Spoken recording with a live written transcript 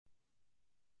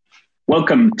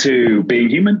Welcome to Being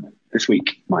Human. This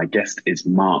week, my guest is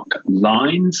Mark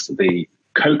Lines, the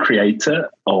co-creator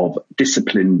of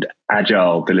Disciplined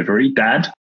Agile Delivery,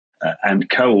 DAD, and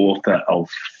co-author of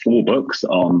 4 books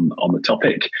on the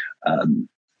topic.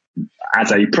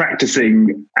 As a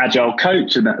practicing Agile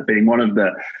coach, and that being one of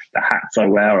the hats I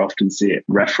wear, I often see it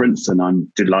referenced, and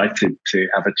I'm delighted to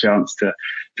have a chance to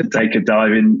take a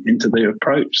dive into the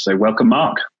approach. So welcome,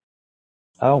 Mark.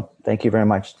 Oh, thank you very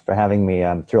much for having me.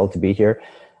 I'm thrilled to be here.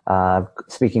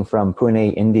 Speaking from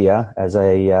Pune, India, as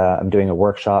I'm doing a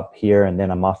workshop here, and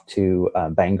then I'm off to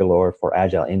Bangalore for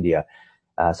Agile India.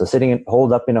 So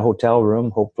holed up in a hotel room.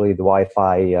 Hopefully the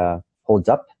Wi-Fi holds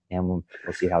up, and we'll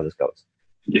see how this goes.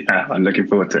 Yeah, I'm looking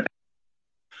forward to it.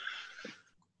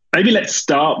 Maybe let's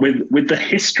start with the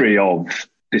history of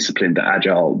Disciplined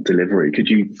Agile Delivery. Could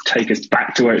you take us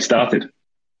back to where it started?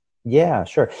 Yeah,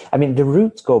 sure. I mean, the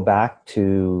roots go back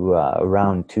to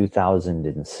around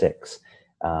 2006,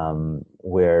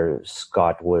 where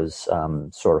Scott was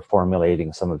sort of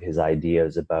formulating some of his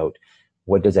ideas about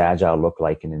what does Agile look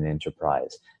like in an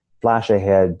enterprise. Flash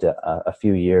ahead a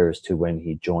few years to when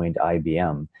he joined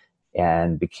IBM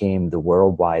and became the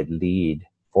worldwide lead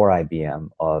for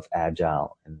IBM of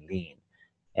Agile and Lean.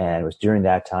 And it was during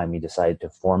that time he decided to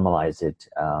formalize it.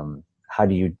 How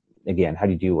do you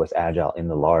deal with Agile in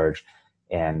the large,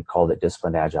 and called it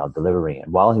Disciplined Agile Delivery.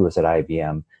 And while he was at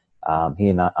IBM, he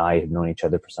and I had known each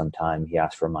other for some time. He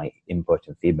asked for my input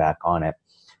and feedback on it.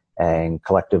 And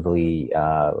collectively,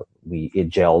 it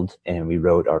gelled, and we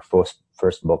wrote our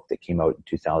first book that came out in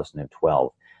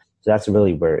 2012. So that's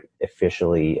really where it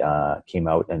officially came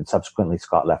out. And subsequently,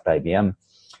 Scott left IBM,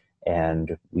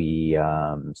 and we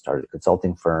started a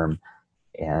consulting firm.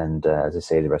 And as I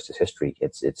say, the rest is history.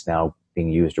 It's now being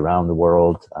used around the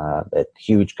world at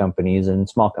huge companies and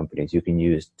small companies. You can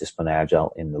use Disciplined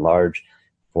Agile in the large.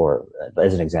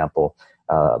 As an example,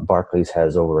 Barclays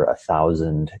has over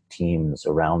 1,000 teams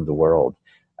around the world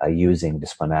using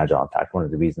Disciplined Agile. In fact, one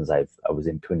of the reasons I was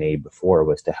in Pune before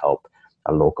was to help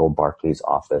a local Barclays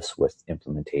office with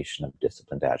implementation of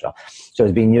Disciplined Agile. So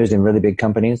it's being used in really big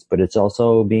companies, but it's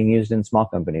also being used in small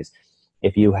companies.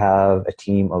 If you have a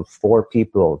team of 4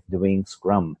 people doing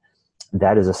Scrum,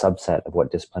 that is a subset of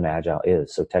what Disciplined Agile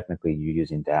is. So technically, you're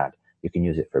using DAD. You can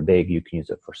use it for big, you can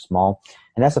use it for small.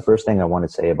 And that's the first thing I want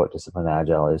to say about Disciplined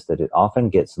Agile, is that it often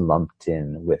gets lumped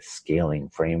in with scaling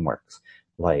frameworks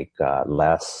like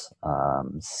LeSS,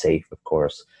 SAFe, of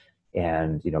course.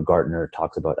 And, Gartner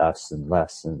talks about us and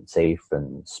LeSS and SAFe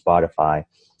and Spotify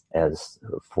as,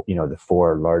 the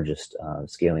 4 largest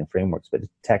scaling frameworks. But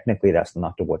technically, that's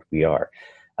not what we are.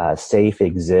 SAFe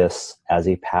exists as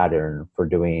a pattern for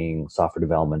doing software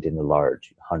development in the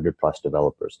large, 100+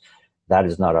 developers. That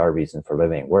is not our reason for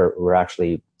living. We're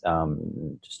actually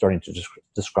starting to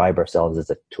describe ourselves as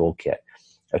a toolkit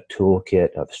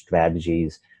of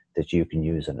strategies that you can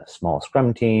use in a small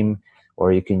Scrum team,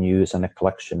 or you can use on a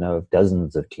collection of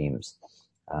dozens of teams.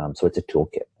 So it's a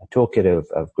toolkit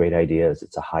of great ideas.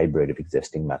 It's a hybrid of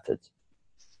existing methods.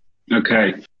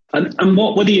 Okay. And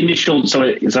what were the initial, so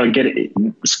I get it,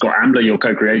 Scott Ambler, your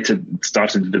co-creator,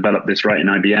 started to develop this right in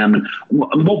IBM.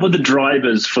 And what were the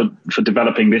drivers for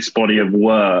developing this body of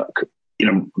work,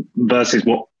 versus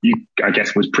what I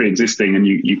guess was pre-existing and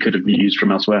you could have used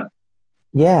from elsewhere?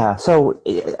 Yeah, so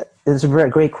it's a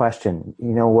great question.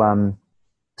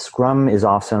 Scrum is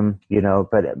awesome,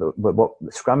 but what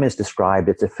Scrum is described,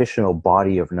 its official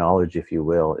body of knowledge, if you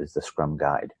will, is the Scrum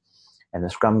Guide. And the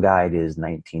Scrum Guide is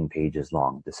 19 pages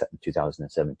long,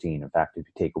 2017. In fact, if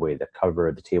you take away the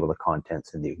cover, the table of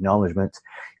contents, and the acknowledgments,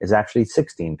 it's actually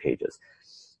 16 pages.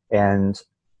 But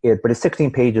it's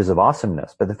 16 pages of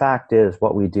awesomeness. But the fact is,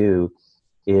 what we do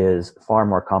is far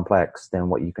more complex than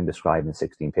what you can describe in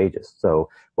 16 pages. So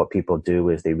what people do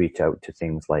is they reach out to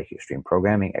things like Extreme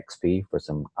Programming, XP, for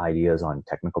some ideas on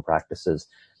technical practices.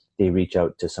 They reach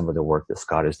out to some of the work that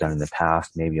Scott has done in the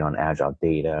past, maybe on Agile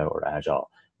data or Agile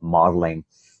modeling.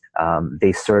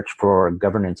 They search for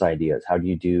governance ideas. How do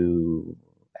you do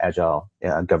Agile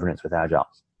governance with Agile?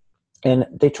 And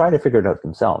they try to figure it out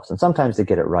themselves. And sometimes they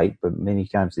get it right, but many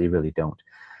times they really don't.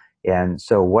 And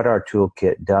so what our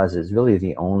toolkit does is really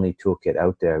the only toolkit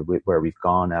out there where we've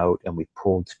gone out and we've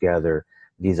pulled together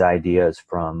these ideas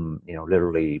from,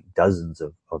 literally dozens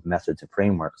of methods and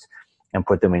frameworks and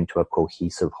put them into a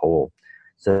cohesive whole.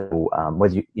 So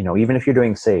whether even if you're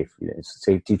doing SAFe,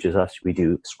 SAFe teaches us we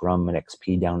do Scrum and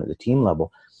XP down at the team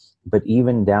level, but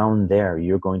even down there,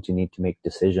 you're going to need to make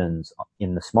decisions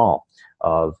in the small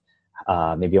of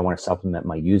maybe I want to supplement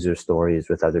my user stories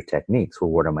with other techniques. Well,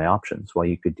 what are my options? Well,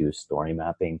 you could do story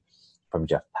mapping from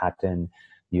Jeff Patton.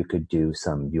 You could do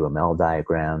some UML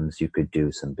diagrams. You could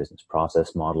do some business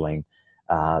process modeling,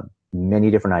 many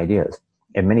different ideas.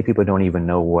 And many people don't even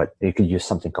know what, you could use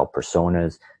something called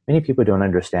personas. Many people don't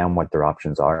understand what their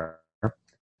options are.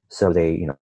 So they,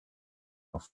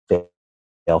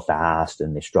 fail fast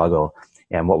and they struggle.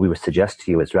 And what we would suggest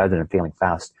to you is, rather than failing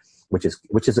fast, which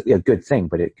is a good thing,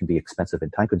 but it can be expensive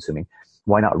and time consuming,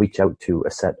 why not reach out to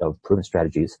a set of proven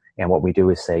strategies? And what we do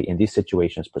is say, in these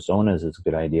situations, personas is a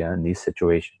good idea. In these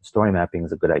situations, story mapping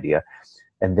is a good idea.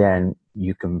 And then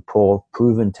you can pull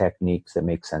proven techniques that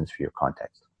make sense for your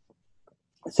context.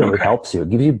 So It helps you. It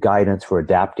gives you guidance for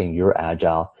adapting your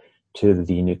agile to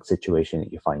the unique situation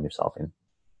that you find yourself in.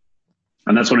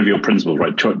 And that's one of your principles,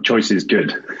 right? Choice is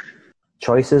good.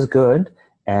 Choice is good,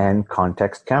 and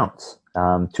context counts.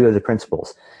 Two of the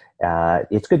principles.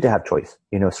 It's good to have choice.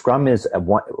 Scrum is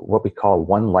what we call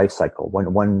one life cycle,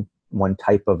 one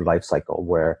type of life cycle,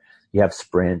 where you have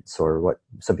sprints, or what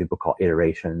some people call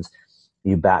iterations.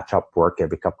 You batch up work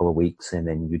every couple of weeks, and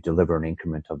then you deliver an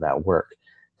increment of that work.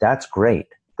 That's great.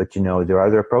 But, there are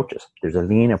other approaches. There's a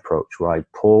lean approach where I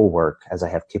pull work as I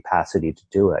have capacity to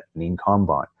do it, lean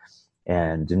Kanban.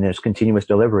 And then there's continuous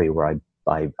delivery where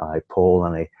I pull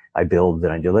and I build,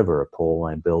 then I deliver, I pull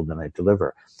and I build, then I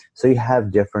deliver. So you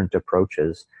have different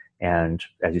approaches. And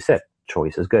as you said,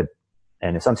 choice is good.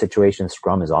 And in some situations,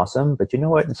 Scrum is awesome. But you know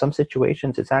what? In some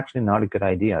situations, it's actually not a good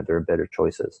idea. There are better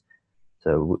choices.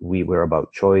 So we're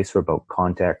about choice. We're about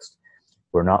context.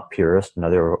 We're not purist.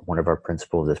 Another one of our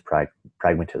principles is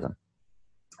pragmatism.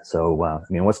 So,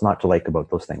 what's not to like about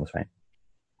those things, right?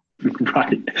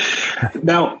 Right.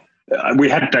 Now, we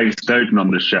had Dave Snowden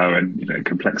on the show, and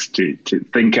complexity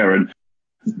thinker, and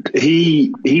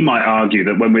he might argue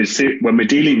that when we're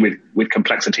dealing with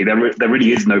complexity, there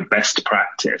really is no best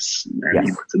practice.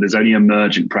 Yes. So there's only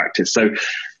emergent practice. So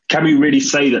can we really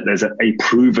say that there's a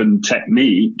proven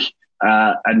technique,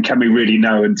 and can we really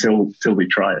know until we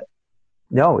try it?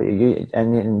 No,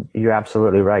 and you're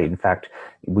absolutely right. In fact,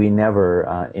 we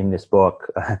never in this book,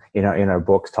 in our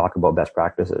books, talk about best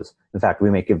practices. In fact,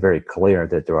 we make it very clear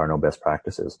that there are no best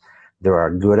practices. There are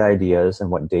good ideas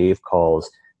and what Dave calls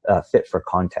fit for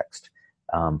context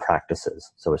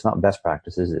practices. So it's not best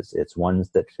practices; it's ones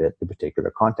that fit the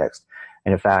particular context.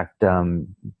 And in fact,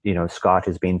 Scott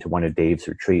has been to one of Dave's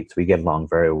retreats. We get along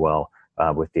very well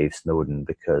with Dave Snowden,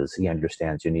 because he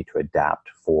understands you need to adapt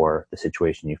for the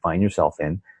situation you find yourself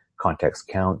in. Context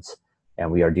counts,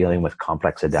 and we are dealing with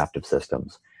complex adaptive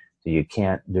systems. So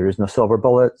there is no silver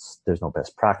bullets. There's no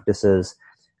best practices.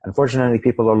 Unfortunately,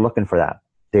 people are looking for that.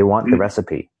 They want the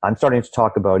recipe. I'm starting to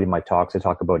talk about, in my talks, I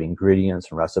talk about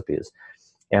ingredients and recipes.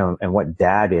 And what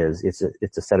DAD is,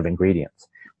 it's a set of ingredients,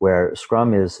 where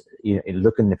Scrum is, you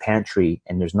look in the pantry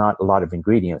and there's not a lot of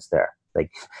ingredients there.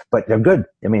 But they're good.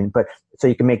 So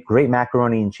you can make great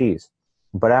macaroni and cheese,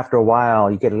 but after a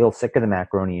while you get a little sick of the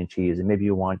macaroni and cheese, and maybe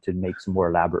you want to make some more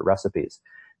elaborate recipes,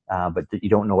 but you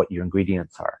don't know what your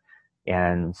ingredients are.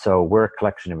 And so we're a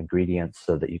collection of ingredients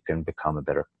so that you can become a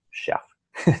better chef.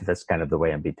 That's kind of the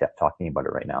way I'm talking about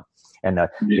it right now. And,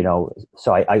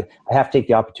 so I have to take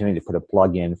the opportunity to put a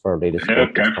plug in for our latest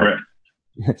book. Go for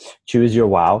it. Choose Your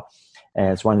Wow.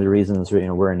 And it's one of the reasons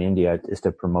we're in India, is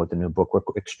to promote the new book. We're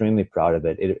extremely proud of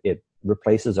it. It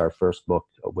replaces our first book,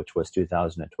 which was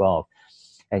 2012.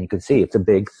 And you can see it's a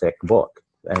big, thick book.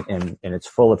 And it's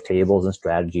full of tables and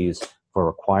strategies for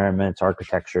requirements,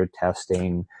 architecture,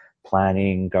 testing,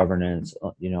 planning, governance,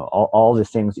 all the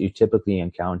things that you typically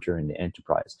encounter in the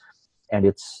enterprise.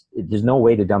 And there's no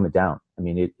way to dumb it down.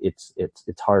 It's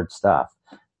hard stuff.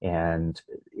 And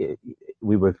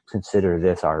we would consider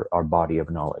this our body of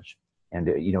knowledge. And,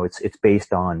 it's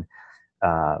based on,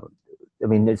 Scott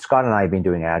and I have been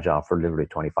doing Agile for literally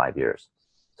 25 years.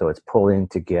 So it's pulling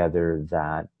together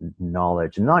that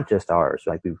knowledge, and not just ours.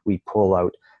 Like we pull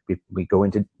out, we go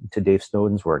into Dave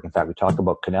Snowden's work. In fact, we talk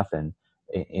about Cynefin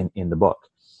in the book.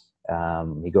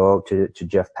 We go out to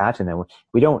Jeff Patton, and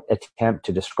we don't attempt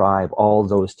to describe all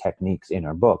those techniques in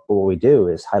our book. But what we do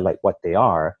is highlight what they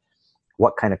are,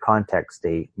 what kind of context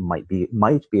they might be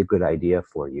a good idea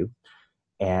for you.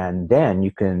 And then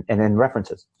then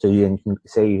references. So you can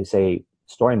say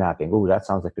story mapping. Oh, that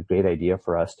sounds like a great idea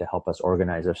for us to help us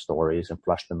organize our stories and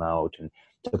flush them out and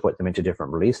to put them into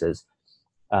different releases.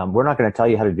 We're not going to tell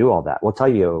you how to do all that. We'll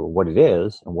tell you what it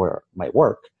is and where it might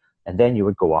work. And then you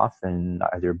would go off and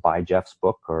either buy Jeff's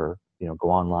book or, go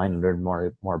online and learn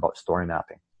more about story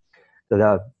mapping.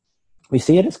 So we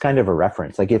see it as kind of a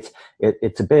reference. Like it's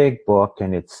a big book,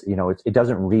 and it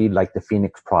doesn't read like the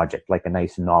Phoenix Project, like a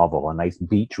nice novel, a nice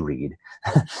beach read.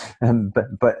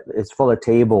 but it's full of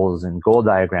tables and goal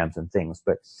diagrams and things.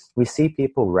 But we see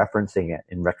people referencing it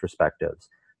in retrospectives.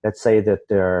 let's say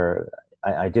that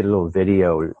I did a little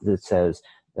video that says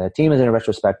the team is in a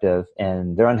retrospective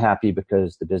and they're unhappy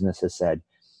because the business has said,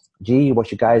 gee,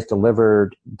 what you guys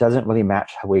delivered doesn't really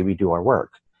match the way we do our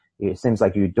work. It seems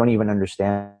like you don't even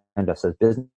understand us as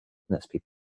business people,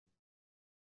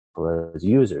 as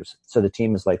users. So the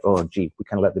team is like, oh, gee, we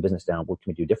kind of let the business down. What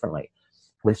can we do differently?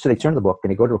 So they turn the book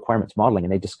and they go to requirements modeling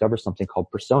and they discover something called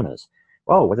personas.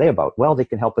 Oh, what are they about? Well, they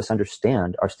can help us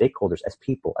understand our stakeholders as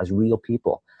people, as real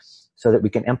people, so that we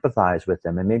can empathize with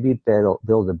them and maybe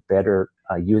build a better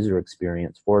user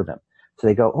experience for them. So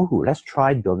they go, oh, let's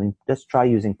try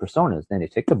using personas. Then they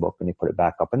take the book and they put it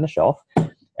back up on the shelf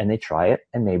and they try it,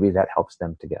 and maybe that helps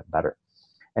them to get better.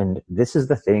 And this is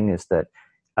the thing, is that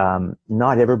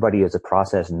not everybody is a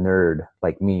process nerd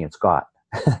like me and Scott,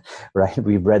 right?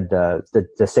 We've read the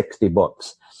 60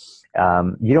 books.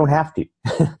 You don't have to,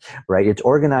 right? It's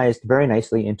organized very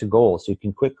nicely into goals, so you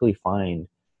can quickly find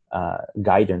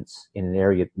guidance in an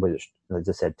area, whether, as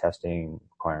I said, testing,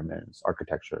 requirements,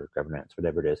 architecture, governance,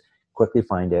 whatever it is. Quickly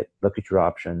find it, look at your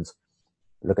options,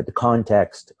 look at the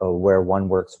context of where one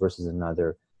works versus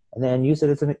another, and then use it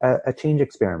as a change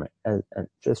experiment, and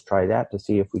just try that to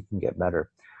see if we can get better.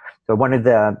 So one of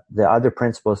the other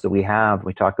principles that we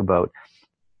talk about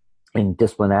in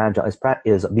Disciplined Agile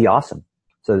is be awesome.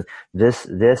 So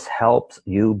this helps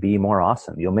you be more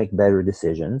awesome. You'll make better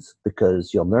decisions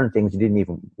because you'll learn things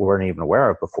you weren't even aware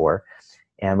of before.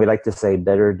 And we like to say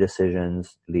better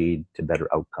decisions lead to better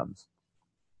outcomes.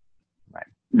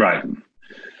 Right.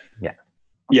 Yeah.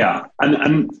 Yeah.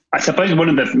 And I suppose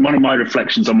one of my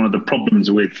reflections on one of the problems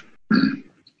with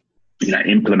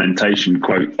implementation,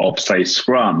 quote, of, say,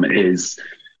 Scrum is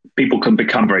people can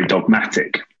become very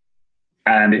dogmatic.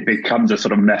 And it becomes a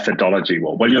sort of methodology.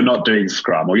 Well, you're not doing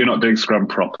Scrum, or you're not doing Scrum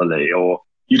properly, or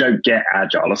you don't get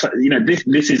Agile. So,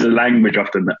 this is a language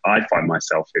often that I find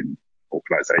myself in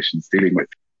organizations dealing with.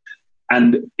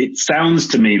 And it sounds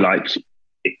to me like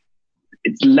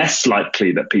it's less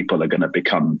likely that people are going to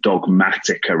become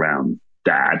dogmatic around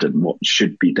DAD and what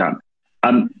should be done.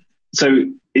 So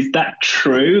is that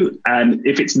true? And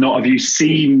if it's not, have you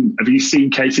seen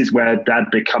cases where DAD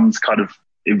becomes kind of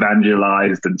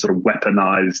evangelized and sort of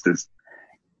weaponized as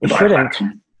it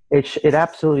shouldn't. It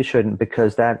absolutely shouldn't,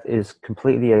 because that is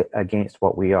completely against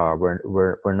what we are.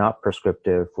 We're not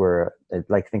prescriptive. We're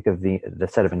like, think of the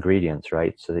set of ingredients,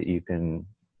 right? So that you can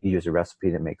use a recipe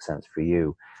that makes sense for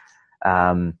you.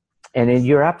 And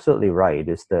you're absolutely right,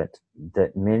 is that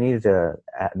many of the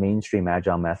mainstream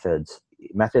Agile methods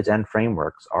and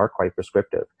frameworks are quite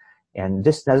prescriptive. And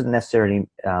this doesn't necessarily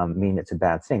mean it's a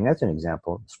bad thing. That's an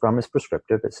example. Scrum is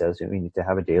prescriptive. It says we need to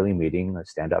have a daily meeting, a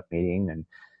stand-up meeting,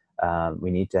 and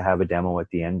we need to have a demo at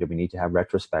the end, and we need to have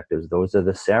retrospectives. Those are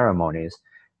the ceremonies,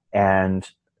 and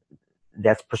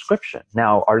that's prescription.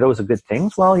 Now, are those good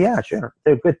things? Well, yeah, sure.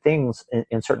 They're good things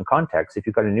in certain contexts. If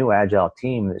you've got a new Agile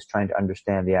team that's trying to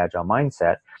understand the Agile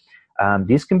mindset,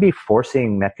 these can be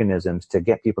forcing mechanisms to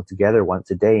get people together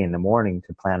once a day in the morning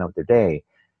to plan out their day.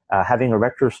 Having a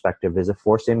retrospective is a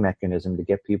forcing mechanism to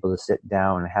get people to sit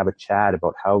down and have a chat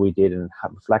about how we did and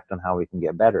reflect on how we can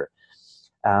get better.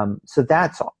 So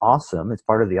that's awesome. It's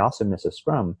part of the awesomeness of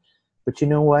Scrum. But you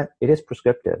know what? It is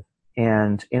prescriptive.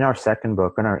 And in our second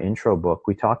book, in our intro book,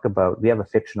 we have a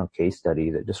fictional case study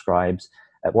that describes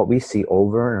what we see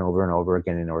over and over and over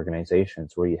again in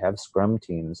organizations, where you have Scrum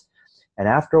teams. And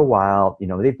after a while,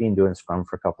 they've been doing Scrum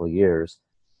for a couple of years,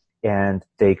 and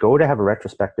they go to have a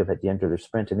retrospective at the end of their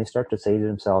sprint, and they start to say to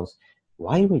themselves,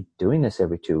 why are we doing this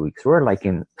every 2 weeks? We're like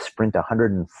in sprint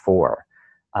 104.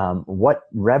 What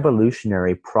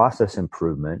revolutionary process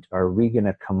improvement are we going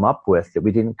to come up with that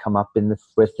we didn't come up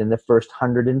with in the first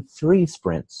 103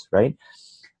 sprints, right?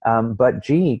 But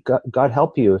gee, God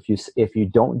help you if you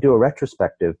don't do a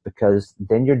retrospective, because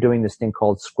then you're doing this thing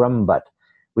called Scrum Butt.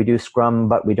 We do Scrum,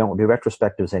 but we don't do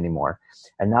retrospectives anymore.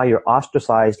 And now you're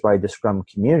ostracized by the Scrum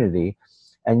community,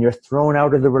 and you're thrown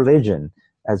out of the religion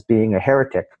as being a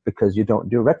heretic because you don't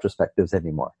do retrospectives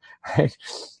anymore, right?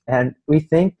 And we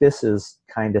think this is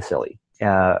kind of silly.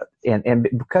 And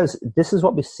because this is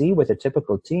what we see with a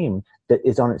typical team that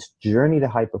is on its journey to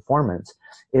high performance,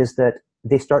 is that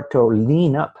they start to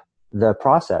lean up the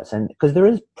process. And because there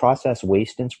is process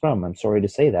waste in Scrum, I'm sorry to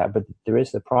say that, but there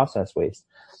is the process waste.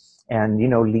 And,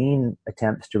 lean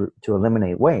attempts to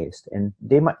eliminate waste. And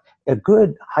a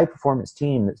good high performance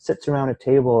team that sits around a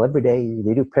table every day,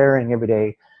 they do pairing every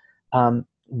day.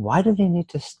 Why do they need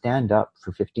to stand up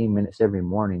for 15 minutes every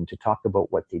morning to talk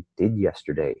about what they did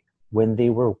yesterday when they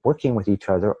were working with each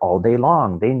other all day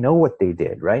long? They know what they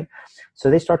did, right? So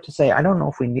they start to say, I don't know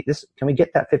if we need this. Can we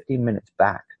get that 15 minutes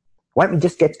back? Why don't we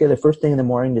just get together first thing in the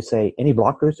morning to say, any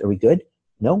blockers? Are we good?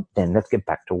 No, then let's get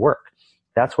back to work.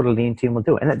 That's what a lean team will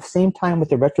do. And at the same time with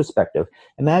the retrospective,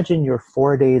 imagine you're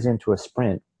 4 days into a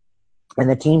sprint and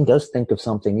the team does think of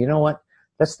something, you know what,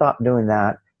 let's stop doing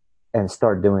that and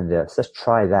start doing this. Let's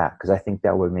try that because I think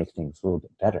that would make things a little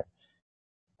bit better.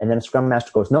 And then the Scrum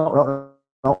Master goes, no,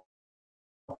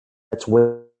 let's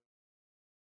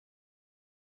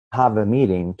have a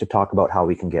meeting to talk about how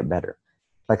we can get better.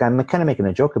 Like I'm kind of making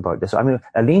a joke about this. I mean,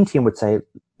 a lean team would say,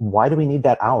 why do we need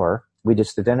that hour? We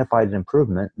just identified an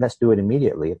improvement. Let's do it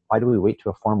immediately. Why do we wait to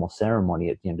a formal ceremony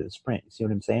at the end of the sprint? You see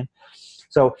what I'm saying?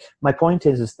 So my point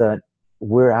is that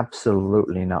we're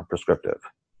absolutely not prescriptive.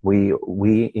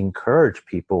 We encourage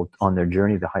people on their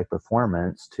journey to high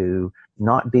performance to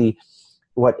not be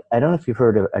what, I don't know if you've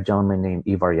heard of a gentleman named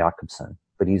Ivar Jakobsen,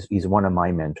 but he's one of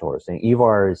my mentors. And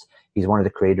Ivar he's one of the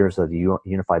creators of the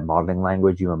Unified Modeling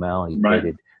Language, UML. He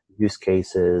created use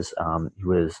cases. He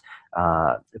was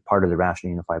part of the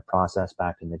Rational Unified process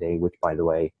back in the day, which, by the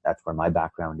way, that's where my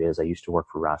background is. I used to work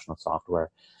for Rational Software.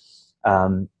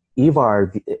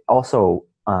 Ivar also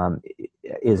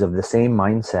is of the same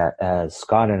mindset as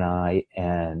Scott and I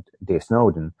and Dave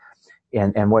Snowden.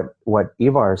 And what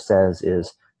Ivar says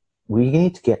is we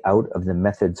need to get out of the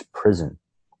methods prison.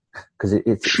 Because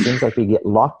it seems like we get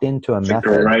locked into a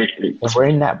method and we're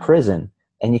in that prison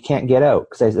and you can't get out.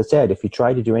 Because as I said, if you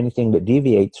try to do anything that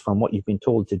deviates from what you've been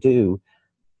told to do,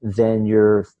 then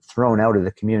you're thrown out of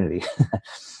the community.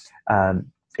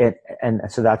 And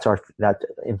so that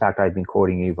in fact, I've been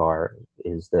quoting Ivar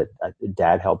is that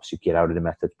Dad helps you get out of the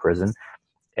methods prison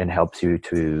and helps you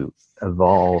to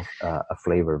evolve a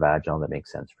flavor of Agile that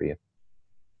makes sense for you.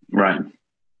 Right.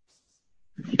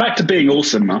 Back to being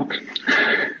awesome, Mark.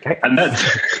 Okay. And that's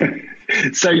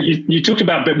so you talked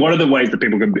about one of the ways that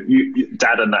people can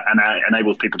Dad and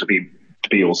enables people to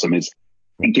be awesome is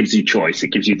it gives you choice. It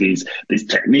gives you these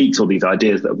techniques or these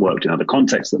ideas that have worked in other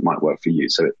contexts that might work for you.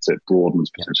 So it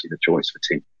broadens potentially the choice for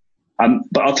team.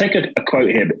 But I'll take a quote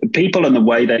here. People and the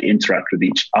way they interact with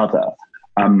each other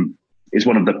is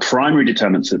one of the primary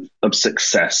determinants of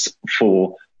success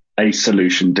for a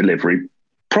solution delivery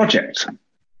project.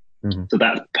 Mm-hmm. So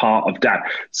that's part of that.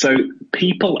 So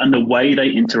people and the way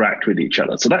they interact with each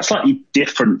other. So that's slightly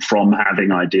different from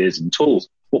having ideas and tools.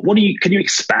 Can you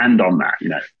expand on that?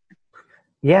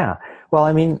 Yeah. Well,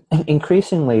 I mean,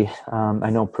 increasingly,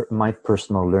 I know my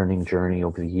personal learning journey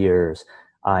over the years,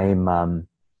 I'm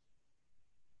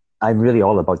really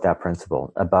all about that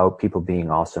principle, about people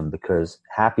being awesome, because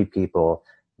happy people,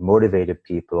 motivated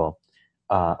people,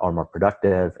 are more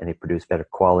productive and they produce better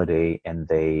quality. And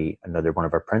another one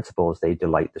of our principles, they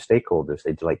delight the stakeholders,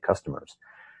 they delight customers.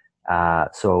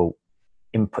 So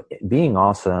being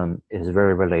awesome is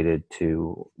very related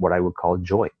to what I would call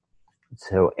joy.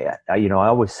 So, I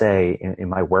always say in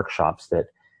my workshops that,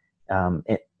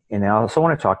 and I also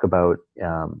want to talk about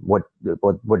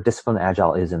what Disciplined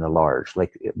Agile is in the large.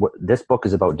 Like this book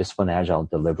is about Disciplined Agile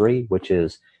delivery, which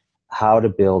is how to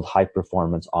build high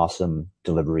performance, awesome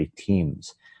delivery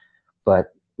teams. But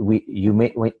when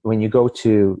you go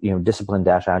to,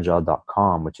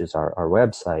 discipline-agile.com, which is our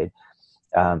website,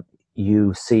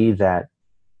 you see that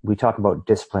we talk about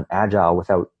Disciplined Agile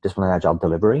without Disciplined Agile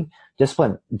delivery.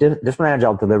 Disciplined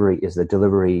Agile delivery is the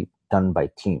delivery done by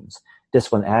teams.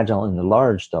 Disciplined Agile in the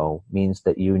large, though, means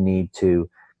that you need to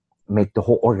make the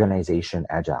whole organization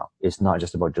agile. It's not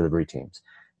just about delivery teams.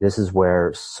 This is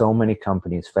where so many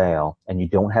companies fail, and you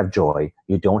don't have joy,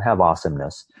 you don't have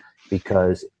awesomeness,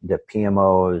 because the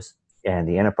PMOs and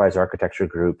the enterprise architecture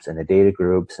groups and the data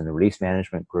groups and the release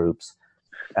management groups,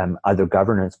 other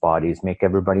governance bodies make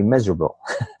everybody miserable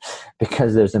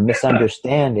because there's a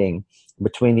misunderstanding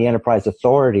between the enterprise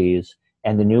authorities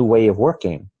and the new way of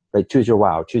working. Right? Choose your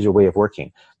way of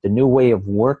working. The new way of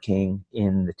working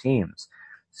in the teams.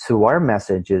 So our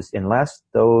message is, unless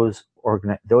those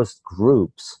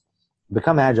groups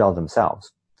become agile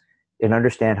themselves and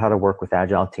understand how to work with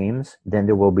agile teams, then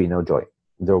there will be no joy.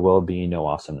 There will be no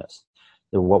awesomeness.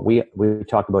 What we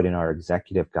talk about in our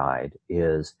executive guide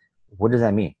is, what does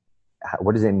that mean?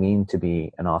 What does it mean to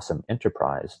be an awesome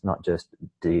enterprise, not just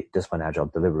the Disciplined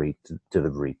Agile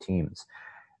delivery teams?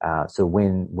 So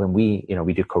when we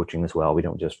do coaching as well, we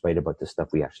don't just write about this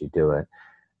stuff, we actually do it.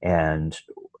 And,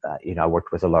 I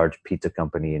worked with a large pizza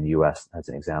company in the US as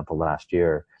an example last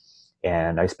year,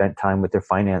 and I spent time with their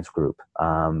finance group.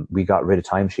 We got rid of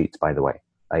timesheets, by the way.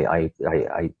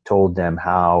 I told them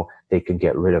how they could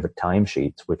get rid of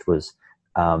timesheets, which was,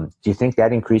 do you think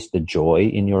that increased the joy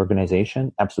in your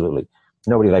organization? Absolutely.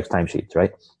 Nobody likes timesheets,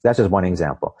 right? That's just one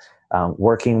example.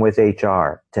 Working with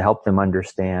HR to help them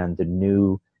understand the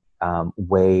new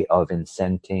way of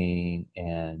incenting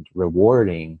and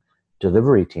rewarding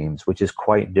delivery teams, which is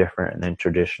quite different than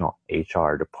traditional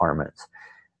HR departments.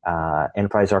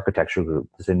 Enterprise architecture group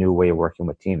is a new way of working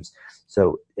with teams.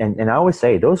 So, and I always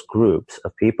say those groups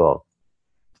of people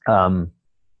are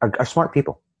smart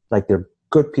people. Like, they're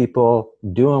good people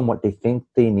doing what they think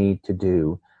they need to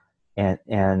do.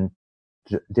 And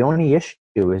the only issue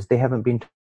is they haven't been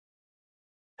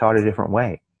taught a different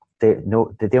way. They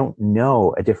don't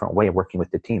know a different way of working with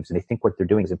the teams, and they think what they're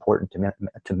doing is important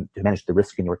to manage the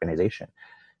risk in the organization.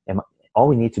 And all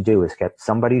we need to do is get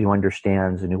somebody who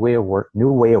understands a new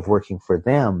way of working for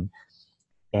them,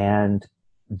 and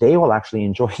they will actually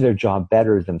enjoy their job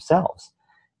better themselves.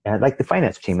 And like the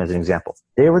finance team, as an example,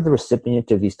 they were the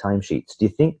recipient of these timesheets. Do you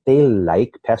think they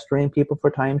like pestering people for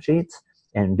timesheets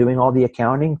and doing all the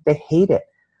accounting? They hate it.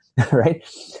 Right?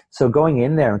 So going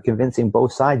in there and convincing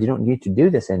both sides, you don't need to do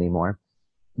this anymore.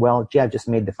 Well, gee, I've just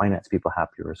made the finance people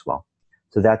happier as well.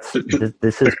 So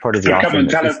this is part of the so offer. Come on,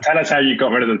 tell us how you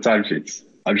got rid of the timesheets.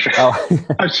 I'm sure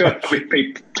I'm sure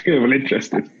people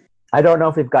interested. I don't know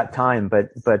if we've got time, but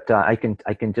I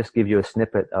can just give you a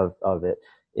snippet of it.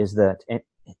 Is that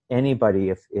anybody,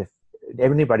 if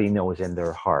everybody knows in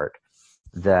their heart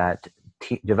that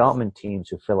development teams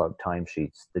who fill out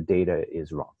timesheets, the data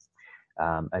is wrong.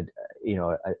 A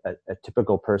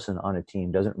typical person on a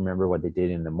team doesn't remember what they did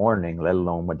in the morning, let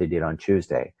alone what they did on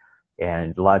Tuesday.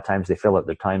 And a lot of times they fill out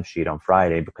their timesheet on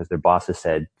Friday because their bosses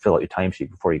said, fill out your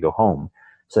timesheet before you go home.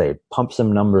 So they pump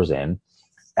some numbers in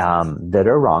that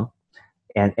are wrong.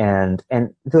 And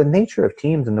the nature of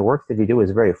teams and the work that they do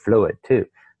is very fluid too.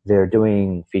 They're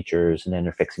doing features, and then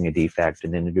they're fixing a defect,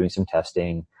 and then they're doing some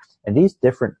testing. And these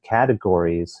different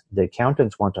categories, the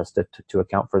accountants want us to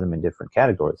account for them in different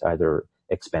categories, either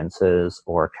expenses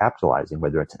or capitalizing,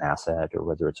 whether it's an asset or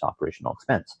whether it's operational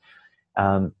expense.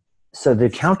 So the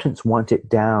accountants want it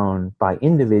down by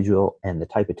individual and the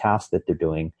type of task that they're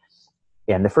doing.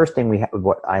 And the first thing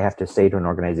what I have to say to an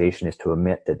organization is to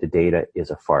admit that the data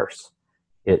is a farce.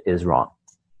 It is wrong.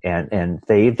 And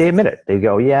they admit it. They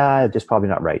go, yeah, it's just probably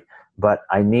not right. But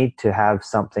I need to have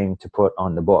something to put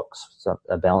on the books, so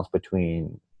a balance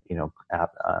between, CapEx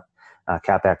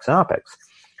and OpEx.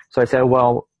 So I said,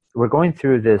 well, we're going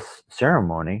through this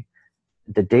ceremony.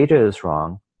 The data is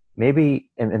wrong. Maybe,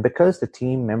 and because the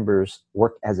team members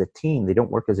work as a team, they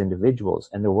don't work as individuals,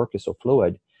 and their work is so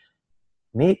fluid.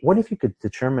 What if you could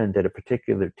determine that a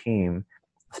particular team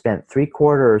spent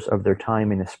 3/4 of their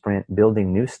time in a sprint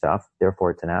building new stuff,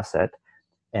 therefore it's an asset,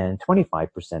 and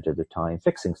 25% of the time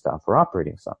fixing stuff or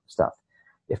operating stuff.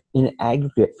 If in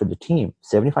aggregate for the team,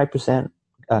 75%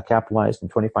 capitalized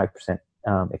and 25%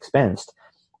 expensed,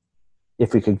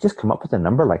 if we could just come up with a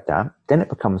number like that, then it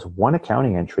becomes one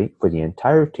accounting entry for the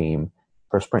entire team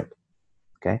per sprint.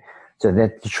 Okay, so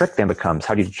then the trick then becomes,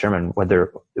 how do you determine what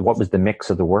was the mix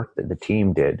of the work that the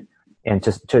team did? And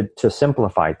to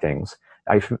simplify things,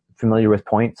 are you familiar with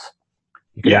points?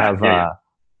 You could have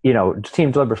the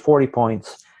team delivered 40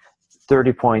 points,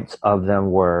 30 points of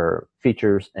them were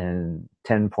features, and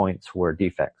 10 points were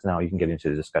defects. Now you can get into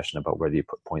the discussion about whether you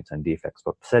put points on defects,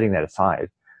 but setting that aside,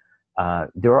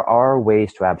 there are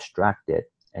ways to abstract it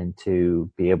and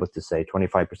to be able to say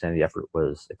 25% of the effort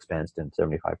was expensed and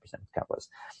 75% capitalized.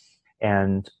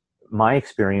 And my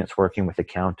experience working with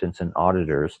accountants and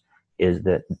auditors is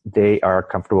that they are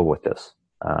comfortable with this.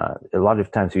 A lot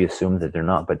of times we assume that they're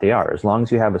not, but they are. As long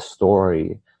as you have a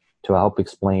story to help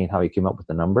explain how you came up with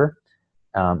the number,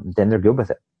 then they're good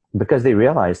with it, because they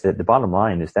realize that the bottom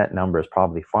line is that number is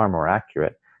probably far more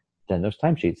accurate than those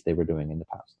timesheets they were doing in the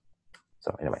past.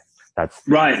 So anyway, that's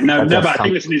right. No, but I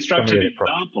think it's an instructive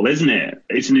example, isn't it?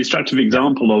 It's an instructive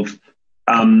example of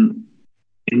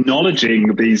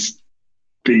acknowledging these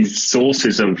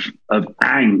sources of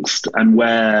angst, and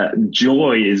where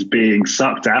joy is being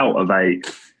sucked out of a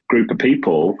group of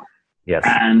people. Yes.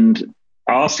 And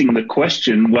asking the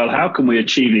question, well, how can we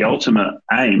achieve the ultimate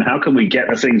aim? How can we get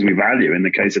the things we value, in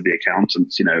the case of the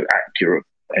accountants, accurate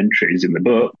entries in the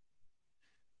book,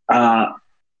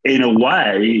 in a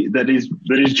way that is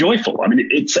joyful? I mean,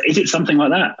 is it something like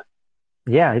that?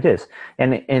 Yeah, it is.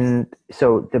 And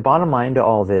so the bottom line to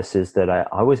all this is that I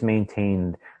always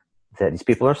maintained that these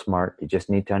people are smart. They just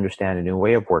need to understand a new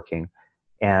way of working.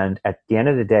 And at the end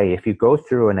of the day, if you go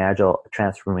through an agile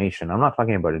transformation, I'm not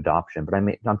talking about adoption, but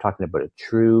I'm talking about a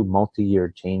true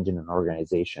multi-year change in an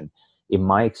organization. In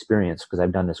my experience, because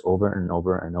I've done this over and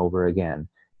over and over again,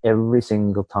 every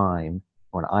single time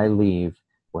when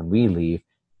we leave,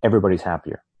 everybody's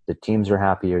happier. The teams are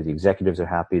happier, the executives are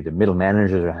happier, the middle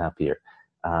managers are happier,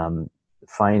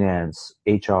 finance,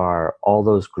 HR, all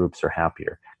those groups are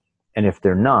happier. And if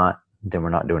they're not, then we're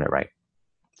not doing it right.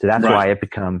 So that's why I've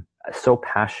become so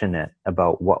passionate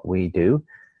about what we do,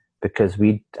 because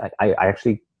I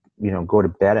actually, go to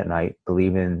bed at night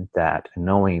believing that,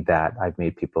 knowing that I've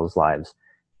made people's lives,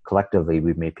 collectively,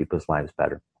 we've made people's lives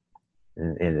better.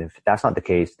 And if that's not the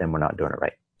case, then we're not doing it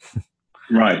right.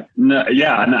 Right. No,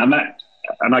 yeah,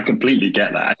 and I completely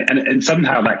get that. And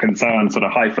somehow that can sound sort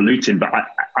of highfalutin, but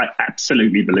I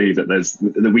absolutely believe that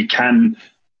we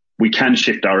can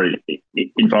shift our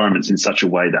environments in such a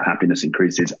way that happiness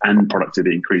increases and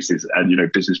productivity increases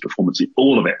and, business performance,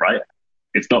 all of it, right?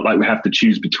 It's not like we have to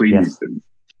choose between these things.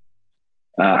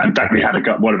 In fact, we had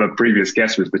one of our previous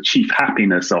guests was the chief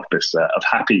happiness officer of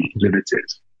Happy Limited.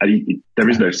 And there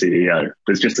is no CEO.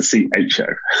 There's just a CHO.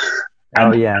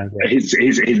 And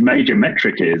his major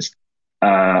metric is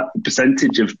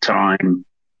percentage of time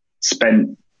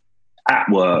spent at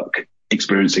work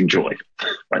experiencing joy.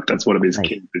 Right, that's one of his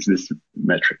key business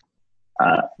metrics.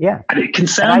 And it can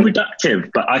sound reductive,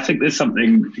 but I think there's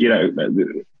something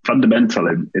fundamental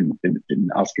in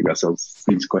asking ourselves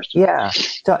these questions. Yeah,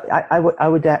 so I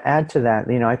would add to that.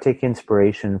 I take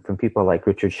inspiration from people like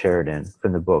Richard Sheridan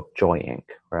from the book Joy Inc.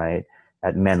 Right,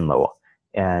 at Menlo,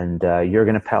 and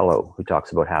Jürgen Apello, who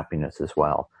talks about happiness as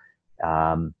well.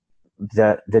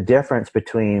 The difference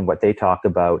between what they talk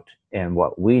about and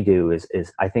what we do is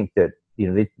I think that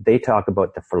they talk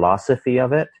about the philosophy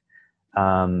of it.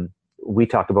 We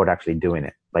talk about actually doing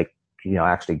it, like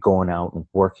actually going out and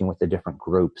working with the different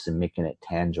groups and making it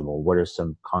tangible. What are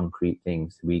some concrete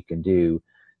things we can do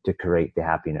to create the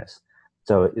happiness?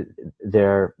 So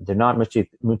they're not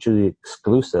mutually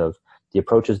exclusive. The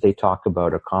approaches they talk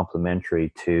about are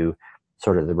complementary to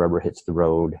sort of the rubber hits the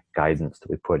road guidance that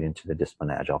we put into the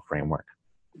Disciplined Agile framework.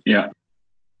 Yeah.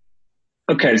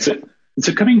 Okay, so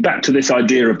coming back to this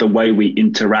idea of the way we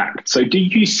interact, so do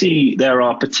you see there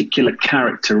are particular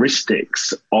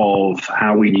characteristics of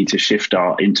how we need to shift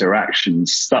our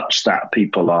interactions such that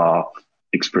people are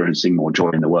experiencing more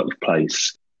joy in the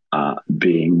workplace,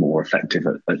 being more effective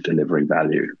at delivering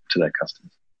value to their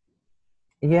customers?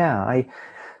 Yeah,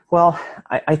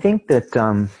 I think that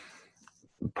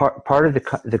part of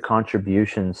the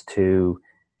contributions to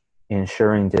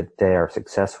ensuring that they are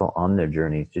successful on their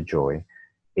journey to joy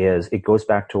is it goes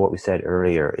back to what we said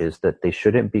earlier, is that they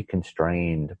shouldn't be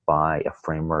constrained by a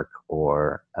framework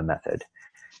or a method.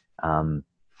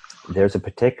 There's a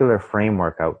particular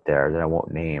framework out there that I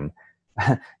won't name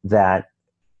that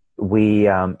we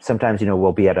sometimes,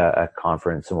 we'll be at a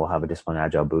conference and we'll have a Disciplined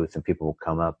Agile booth and people will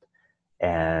come up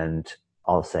and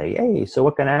I'll say, hey, so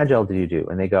what kind of Agile do you do?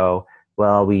 And they go,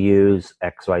 well, we use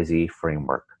XYZ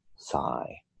framework.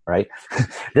 Sigh, right?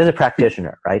 There's a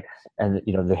practitioner, right? And,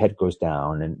 the head goes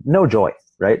down and no joy,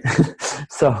 right?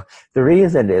 So the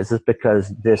reason is because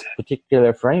this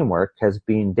particular framework has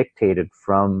been dictated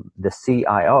from the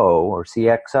CIO or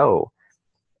CXO.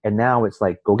 And now it's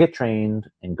like, go get trained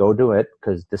and go do it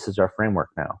because this is our framework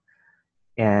now.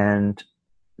 And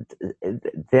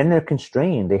then they're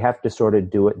constrained. They have to sort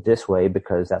of do it this way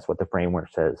because that's what the framework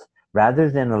says, rather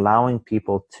than allowing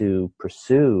people to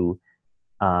pursue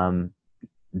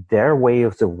their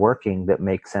ways of working that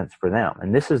make sense for them.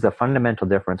 And this is the fundamental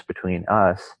difference between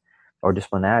us or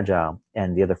Disciplined Agile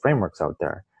and the other frameworks out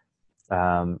there.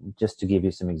 Just to give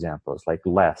you some examples, like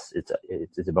LESS,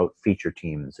 it's about feature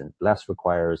teams, and LESS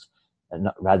requires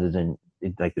rather than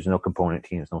like there's no component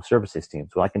teams, no services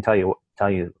teams. Well, I can tell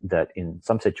you that in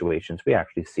some situations we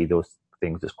actually see those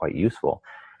things as quite useful.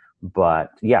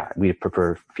 But yeah, we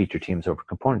prefer feature teams over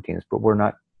component teams, but we're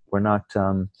not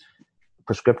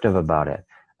prescriptive about it.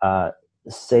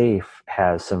 SAFe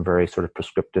has some very sort of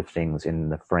prescriptive things in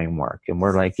the framework, and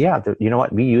we're like, yeah, you know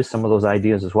what? We use some of those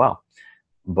ideas as well,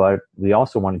 but we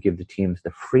also want to give the teams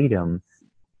the freedom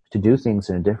to do things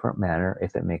in a different manner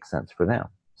if it makes sense for them.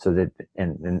 So that,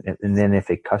 and then if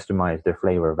they customize their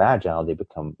flavor of Agile, they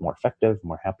become more effective,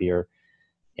 more happier,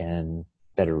 and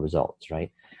better results,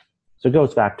 right? So it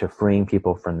goes back to freeing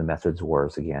people from the methods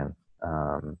wars again.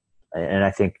 And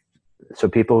I think, so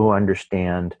people who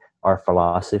understand our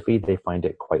philosophy, they find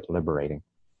it quite liberating.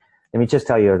 Let me just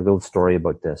tell you a little story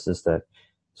about this, is that,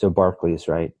 so Barclays,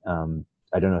 right?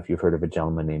 I don't know if you've heard of a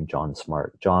gentleman named John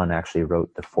Smart. John actually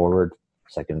wrote the foreword,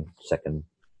 second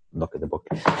look at the book.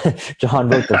 John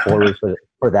wrote the foreword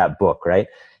for that book, right?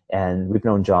 And we've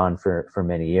known John for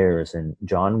many years, and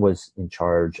John was in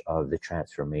charge of the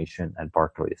transformation at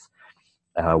Barclays,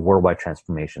 worldwide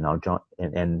transformation. Now, John,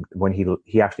 and when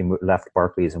he actually left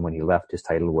Barclays, and when he left, his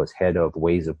title was head of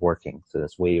ways of working. So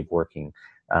this way of working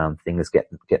thing is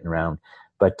getting around.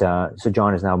 But so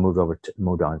John has now moved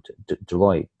on to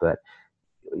Deloitte. But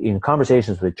in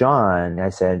conversations with John, I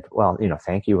said, well,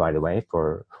 thank you, by the way,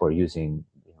 for using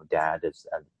DAD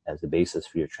as the basis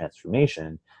for your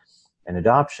transformation and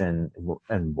adoption.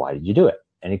 And why did you do it?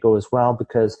 And he goes, well,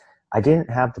 because I didn't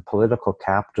have the political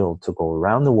capital to go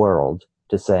around the world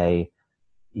to say,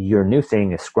 your new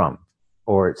thing is Scrum,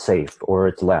 or it's safe, or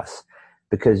it's less.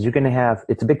 Because you're going to have,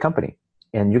 it's a big company,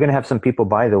 and you're going to have some people,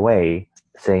 by the way,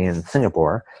 say in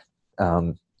Singapore,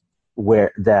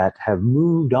 where that have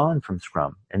moved on from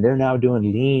Scrum, and they're now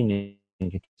doing lean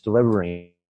and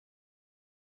delivery,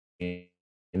 and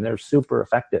they're super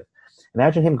effective.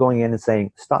 Imagine him going in and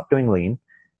saying, stop doing lean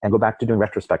and go back to doing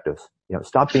retrospectives.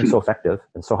 Stop being so effective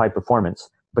and so high performance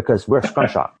because we're a Scrum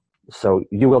shop. So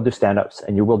you will do stand-ups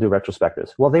and you will do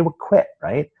retrospectives. Well, they would quit,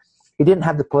 right? He didn't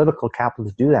have the political capital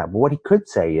to do that. But what he could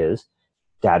say is,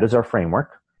 DAD is our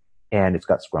framework, and it's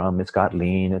got Scrum, it's got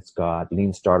lean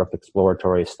startup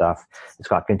exploratory stuff, it's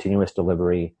got continuous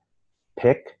delivery.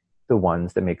 Pick the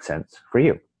ones that make sense for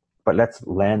you. But let's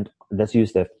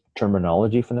use the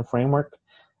terminology from the framework.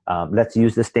 Let's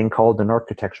use this thing called an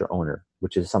architecture owner,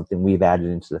 which is something we've added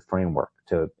into the framework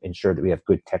to ensure that we have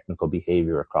good technical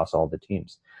behavior across all the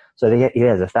teams. So he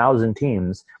has 1,000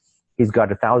 teams. He's got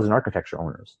 1,000 architecture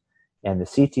owners. And the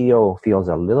CTO feels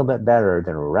a little bit better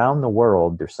than around the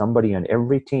world, there's somebody on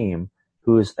every team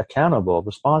who is accountable,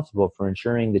 responsible for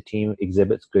ensuring the team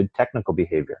exhibits good technical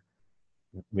behavior.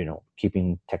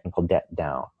 Keeping technical debt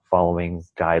down, following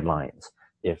guidelines.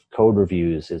 If code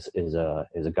reviews is a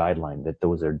guideline, that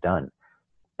those are done.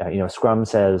 Scrum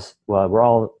says, well, we're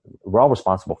all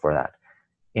responsible for that.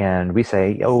 And we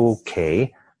say,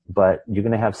 okay, but you're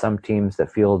going to have some teams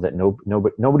that feel that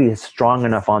nobody is strong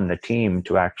enough on the team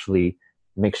to actually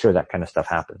make sure that kind of stuff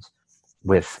happens.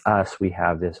 With us, we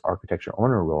have this architecture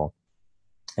owner role,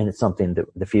 and it's something that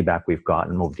the feedback we've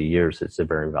gotten over the years, it's a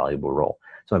very valuable role.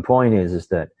 So my point is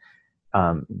that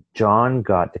John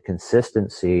got the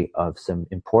consistency of some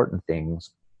important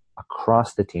things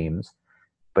across the teams,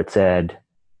 but said,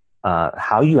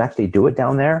 how you actually do it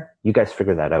down there, you guys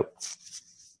figure that out.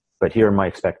 But here are my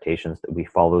expectations that we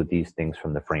follow these things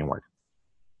from the framework.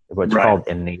 What's called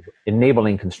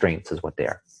enabling constraints is what they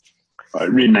are.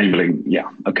 Enabling, yeah,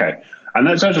 okay. And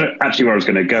that's actually where I was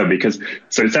going to go, because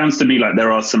so it sounds to me like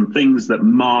there are some things that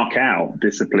mark out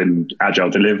disciplined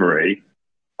agile delivery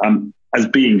as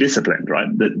being disciplined, right?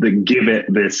 That give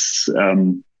it this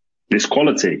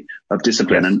quality of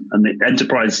discipline, yes. and the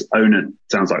enterprise owner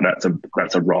sounds like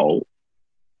that's a role.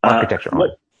 Architecture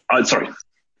owner.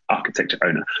 Architecture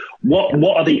owner.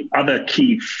 What are the other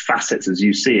key facets, as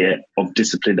you see it, of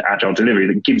disciplined agile delivery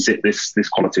that gives it this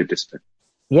quality of discipline?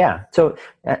 Yeah. So,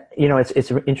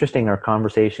 it's interesting, our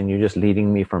conversation. You're just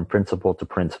leading me from principle to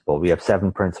principle. We have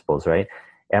 7 principles, right?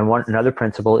 And another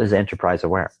principle is enterprise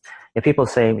aware. And people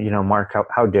say, Mark,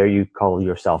 how dare you call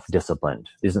yourself disciplined?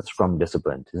 Isn't Scrum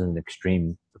disciplined? Isn't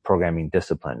extreme programming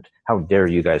disciplined? How dare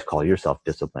you guys call yourself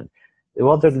disciplined?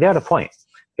 Well, they had a point.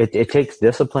 It takes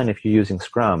discipline, if you're using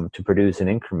Scrum, to produce an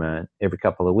increment every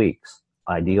couple of weeks,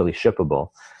 ideally shippable.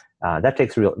 That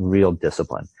takes real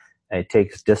discipline. It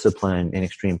takes discipline in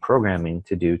extreme programming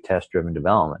to do test-driven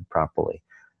development properly,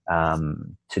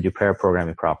 to do pair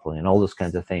programming properly, and all those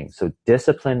kinds of things. So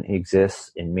discipline exists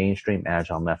in mainstream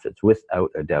agile methods without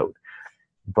a doubt.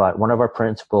 But one of our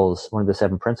principles, one of the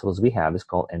 7 principles we have, is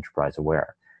called enterprise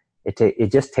aware.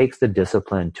 It just takes the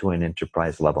discipline to an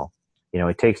enterprise level.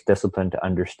 It takes discipline to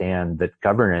understand that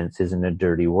governance isn't a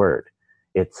dirty word.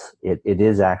 It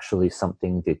is actually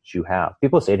something that you have.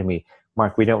 People say to me,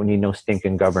 Mark, we don't need no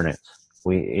stinking governance.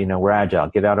 We're agile.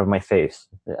 Get out of my face.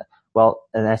 Well,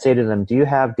 and I say to them, do you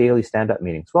have daily stand-up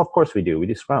meetings? Well, of course we do. We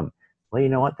do Scrum. Well, you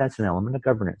know what? That's an element of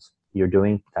governance.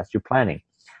 That's your planning.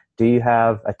 Do you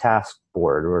have a task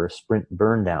board or a sprint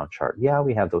burn down chart? Yeah,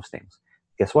 we have those things.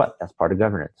 Guess what? That's part of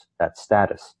governance. That's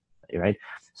status, right?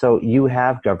 So you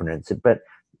have governance, but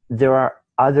there are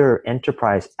other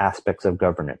enterprise aspects of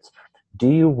governance.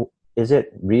 Is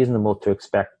it reasonable to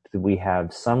expect that we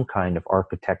have some kind of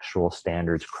architectural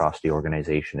standards across the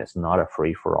organization? It's not a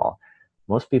free-for-all.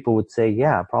 Most people would say,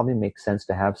 yeah, it probably makes sense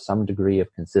to have some degree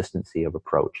of consistency of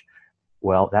approach.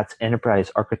 Well, that's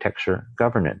enterprise architecture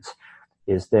governance.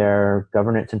 Is there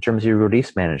governance in terms of your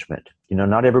release management?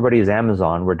 Not everybody is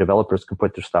Amazon, where developers can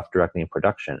put their stuff directly in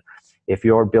production. If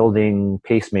you're building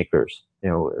pacemakers,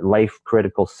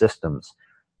 life-critical systems,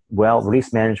 well,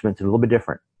 release management is a little bit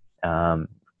different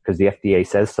because the FDA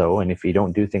says so, and if you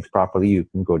don't do things properly, you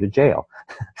can go to jail.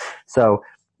 So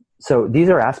these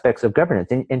are aspects of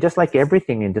governance. And just like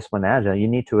everything in Disciplined Agile, you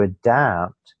need to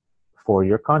adapt for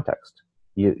your context.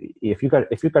 If you've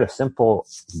got a simple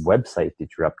website that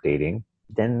you're updating,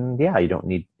 then yeah, you don't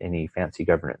need any fancy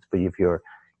governance. But if you're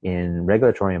in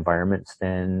regulatory environments,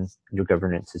 then your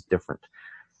governance is different.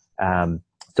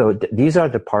 So these are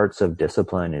the parts of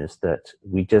discipline, is that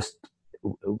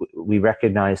we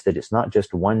recognize that it's not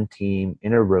just one team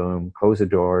in a room, close the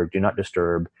door, do not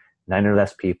disturb, 9 or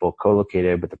less people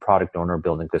co-located with the product owner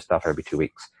building good stuff every 2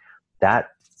 weeks. That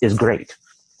is great,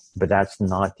 but that's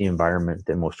not the environment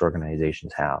that most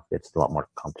organizations have. It's a lot more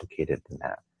complicated than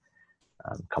that,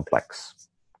 complex.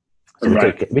 So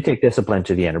we take discipline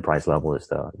to the enterprise level is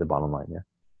the bottom line.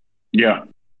 Yeah.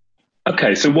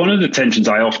 Okay. So one of the tensions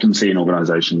I often see in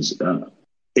organizations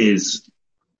is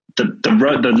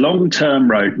the long-term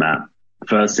roadmap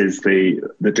versus the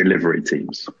delivery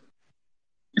teams.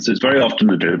 So it's very often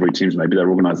the delivery teams, maybe they're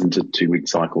organized into 2-week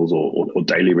cycles or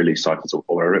daily release cycles or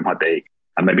whatever it might be.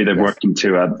 And maybe they're working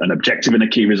to an objective and a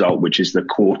key result, which is the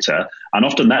quarter. And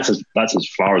often that's as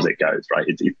far as it goes, right?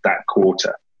 It's that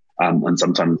quarter. And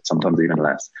sometimes even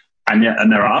less. And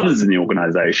there are others in the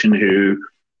organization who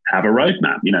have a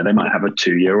roadmap. They might have a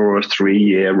 2-year or a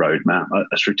 3-year roadmap,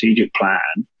 a strategic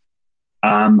plan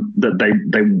that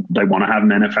they want to have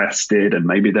manifested, and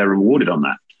maybe they're rewarded on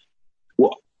that.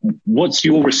 What's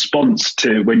your response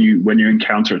to when you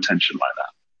encounter a tension like that?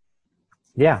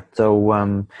 Yeah.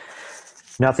 So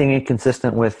nothing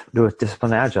inconsistent with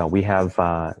Discipline Agile. We have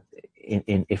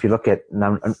if you look at,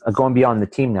 now I'm going beyond the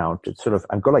team now to sort of,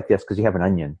 I go like this because you have an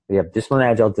onion. We have Discipline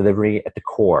Agile delivery at the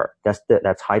core.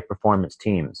 That's high performance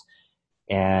teams.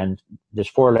 And there's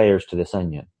 4 layers to this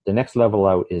onion. The next level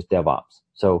out is DevOps.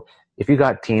 So if you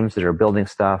got teams that are building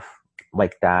stuff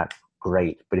like that,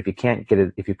 great. But if you can't get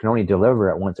it, if you can only deliver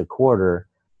it once a quarter,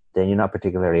 then you're not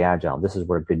particularly agile. This is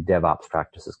where good DevOps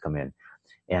practices come in.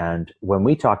 And when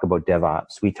we talk about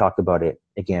DevOps, we talk about it,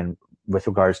 again, with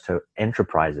regards to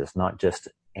enterprises, not just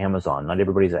Amazon. Not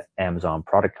everybody's an Amazon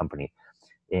product company.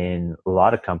 In a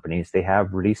lot of companies, they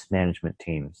have release management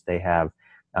teams. They have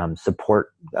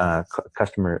support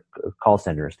customer call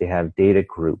centers. They have data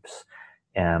groups.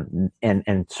 And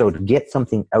so to get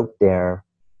something out there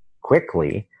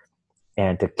quickly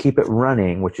and to keep it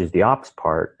running, which is the ops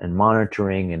part, and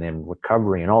monitoring and then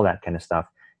recovery and all that kind of stuff,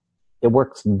 it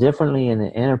works differently in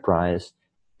the enterprise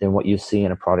than what you see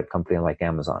in a product company like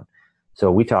Amazon. So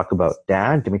we talk about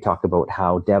that, then we talk about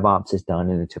how DevOps is done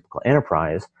in a typical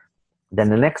enterprise. Then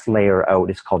the next layer out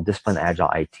is called Discipline Agile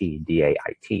IT,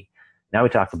 DAIT. Now we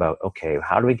talk about, okay,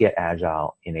 how do we get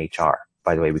Agile in HR?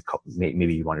 By the way,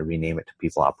 maybe you want to rename it to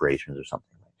People Operations or something.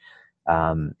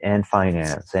 And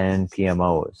Finance and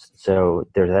PMOs. So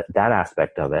there's that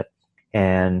aspect of it.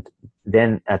 And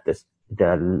then at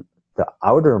the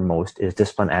outermost is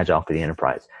Discipline Agile for the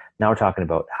enterprise. Now we're talking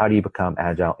about how do you become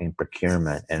agile in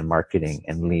procurement and marketing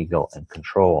and legal and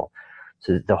control.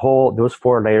 So those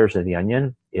 4 layers of the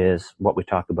onion is what we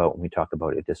talk about when we talk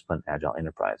about a Discipline Agile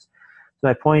enterprise. So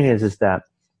my point is that,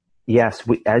 yes,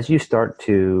 as you start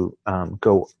to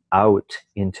go out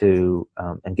into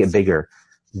and get bigger,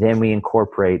 then we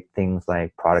incorporate things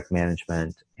like product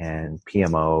management and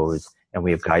PMOs, and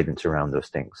we have guidance around those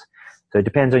things. So it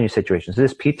depends on your situation. So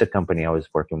this pizza company I was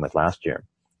working with last year,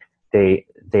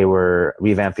 they were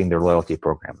revamping their loyalty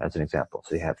program as an example.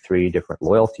 So they have 3 different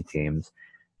loyalty teams,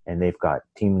 and they've got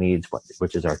team leads,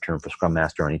 which is our term for Scrum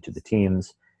Master on each of the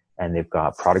teams, and they've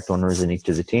got product owners in each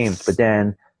of the teams. But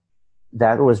then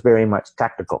that was very much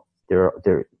tactical.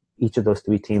 Each of those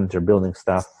 3 teams are building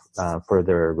stuff for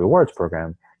their rewards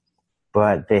program,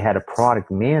 but they had a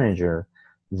product manager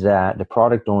that the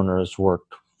product owners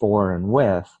worked for and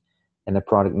with, and the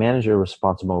product manager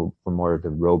responsible for more of the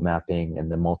road mapping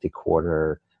and the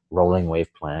multi-quarter rolling wave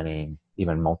planning,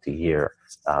 even multi-year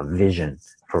vision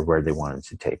for where they wanted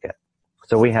to take it.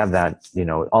 So we have that,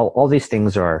 all these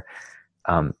things are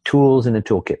tools in the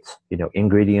toolkits,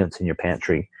 ingredients in your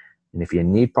pantry. And if you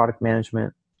need product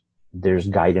management, there's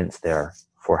guidance there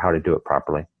for how to do it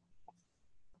properly.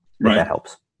 Right. If that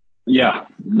helps. Yeah,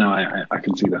 no, I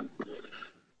can see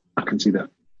that.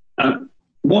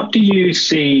 What do you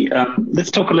see?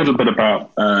 Let's talk a little bit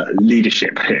about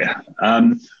leadership here.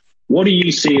 What do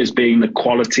you see as being the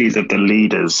qualities of the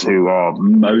leaders who are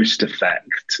most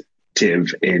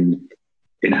effective in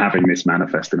having this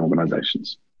manifest in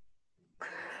organizations?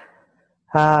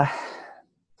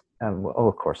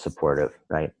 Of course, supportive,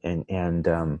 right? And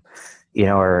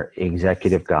our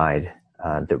executive guide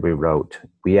that we wrote,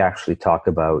 we actually talk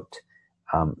about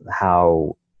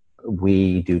how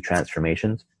we do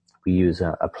transformations. We use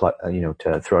a plug,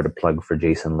 to throw out a plug for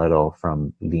Jason Little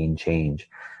from Lean Change.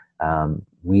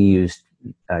 We used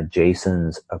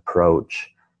Jason's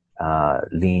approach,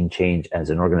 Lean Change, as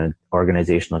an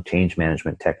organizational change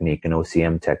management technique, an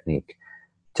OCM technique,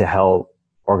 to help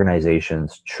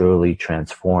organizations truly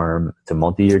transform. It's a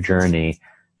multi-year journey,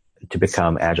 to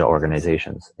become agile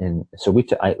organizations. And so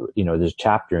there's a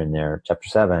chapter in there, chapter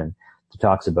 7, that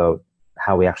talks about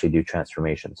how we actually do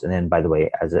transformations. And then, by the way,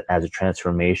 as a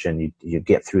transformation, you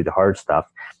get through the hard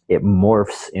stuff, it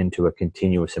morphs into a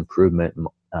continuous improvement,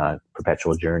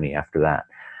 perpetual journey after that.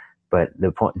 But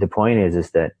the point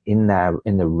is that in the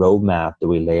roadmap that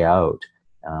we lay out,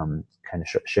 kind of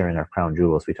sharing our crown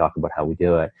jewels, we talk about how we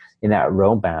do it. In that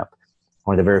roadmap,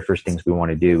 one of the very first things we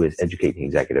want to do is educate the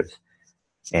executives.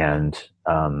 And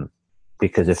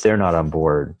because if they're not on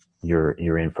board,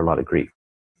 you're in for a lot of grief.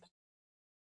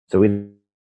 So we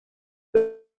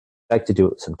like to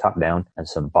do some top down and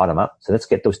some bottom up. So let's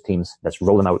get those teams, let's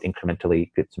roll them out incrementally,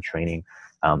 get some training.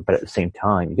 But at the same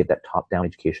time, you get that top down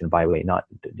education, by the way, not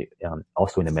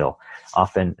also in the middle.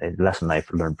 Often a lesson I've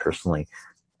learned personally,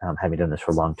 having done this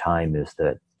for a long time, is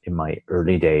that in my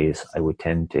early days, I would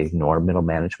tend to ignore middle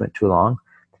management too long.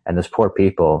 And those poor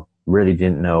people really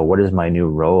didn't know, what is my new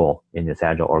role in this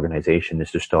agile organization?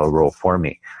 Is there still a role for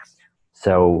me?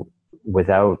 So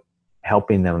without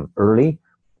helping them early,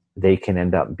 they can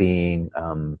end up being,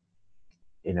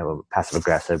 passive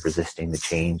aggressive, resisting the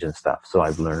change and stuff. So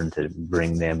I've learned to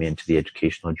bring them into the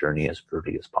educational journey as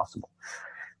early as possible.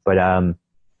 But, I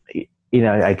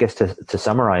guess to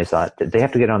summarize that, they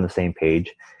have to get on the same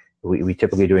page. We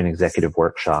typically do an executive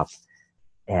workshop,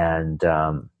 and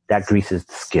that greases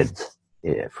the skids.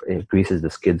 It greases the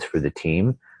skids for the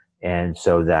team. And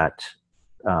so that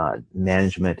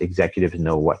management executives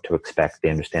know what to expect. They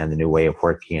understand the new way of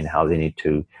working and how they need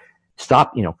to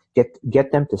stop,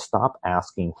 get them to stop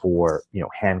asking for,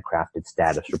 handcrafted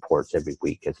status reports every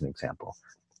week, as an example.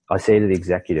 I say to the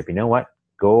executive, you know what?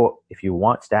 Go, if you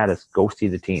want status, go see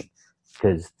the team,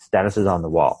 because status is on the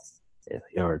wall,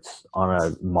 or it's on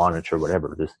a monitor,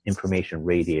 whatever. There's information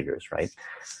radiators, right?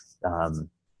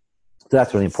 So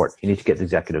that's really important. You need to get the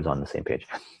executives on the same page.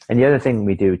 And the other thing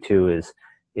we do too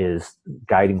is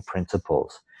guiding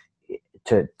principles.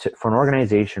 For an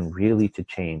organization really to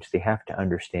change, they have to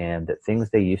understand that things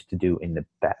they used to do in the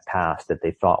past that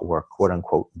they thought were quote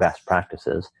unquote best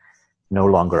practices no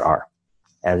longer are.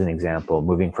 As an example,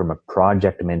 moving from a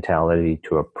project mentality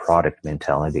to a product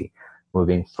mentality,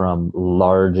 moving from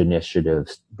large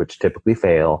initiatives, which typically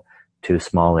fail, to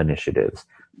small initiatives,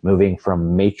 moving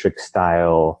from matrix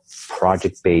style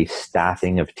project-based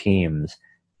staffing of teams,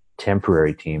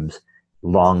 temporary teams,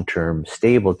 long-term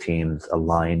stable teams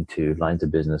aligned to lines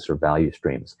of business or value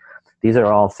streams. These are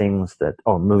all things that,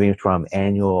 moving from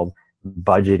annual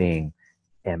budgeting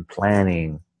and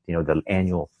planning, the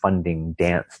annual funding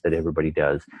dance that everybody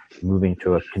does, moving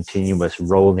to a continuous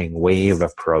rolling wave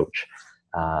approach.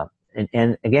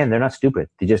 And again, they're not stupid.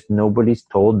 Nobody's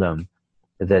told them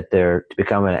that to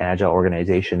become an agile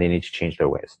organization, they need to change their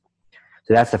ways.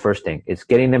 So that's the first thing. It's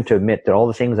getting them to admit that all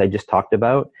the things I just talked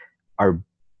about are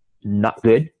not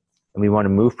good, and we want to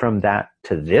move from that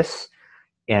to this.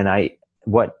 And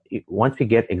once we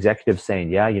get executives saying,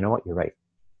 yeah, you know what, you're right.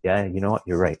 Yeah, you know what,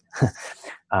 you're right.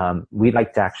 We'd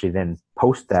like to actually then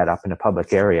post that up in a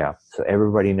public area so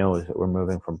everybody knows that we're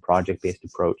moving from project-based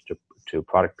approach to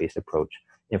product-based approach,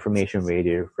 information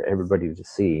radiator for everybody to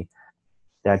see.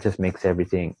 That just makes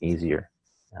everything easier,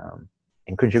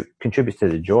 and contributes to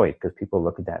the joy, because people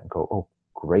look at that and go, oh,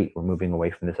 great, we're moving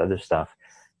away from this other stuff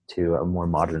to a more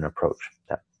modern approach.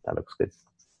 That looks good.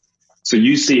 So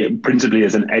you see it principally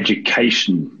as an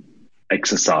education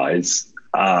exercise,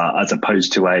 as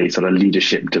opposed to a sort of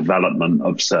leadership development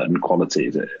of certain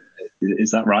qualities.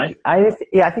 Is that right? I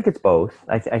think it's both.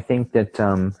 I think that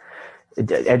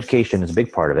education is a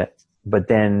big part of it, but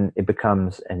then it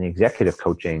becomes an executive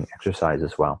coaching exercise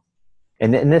as well.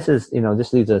 And this is,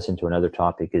 this leads us into another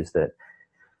topic, is that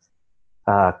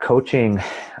coaching,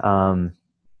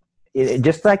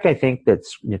 just like I think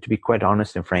that's, to be quite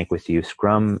honest and frank with you,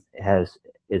 Scrum has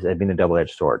been a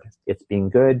double-edged sword. It's been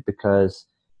good because,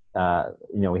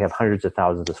 we have hundreds of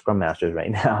thousands of Scrum Masters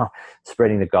right now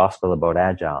spreading the gospel about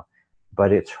Agile.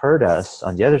 But it's hurt us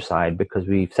on the other side because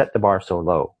we've set the bar so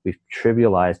low. We've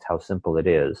trivialized how simple it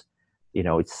is.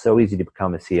 It's so easy to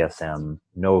become a CSM,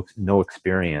 no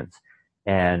experience.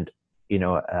 And,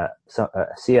 a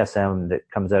CSM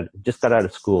that just got out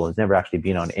of school, has never actually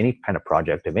been on any kind of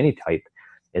project of any type,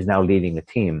 is now leading a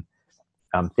team.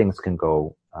 Things can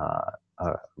go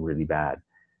really bad.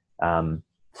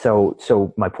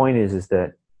 So my point is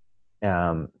that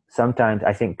sometimes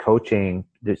I think coaching,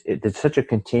 there's such a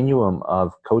continuum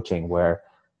of coaching where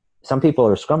some people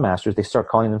are Scrum Masters, they start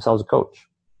calling themselves a coach,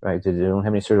 right? They don't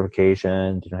have any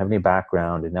certification, they don't have any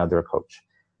background, and now they're a coach.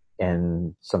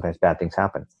 And sometimes bad things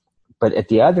happen. But at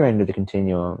the other end of the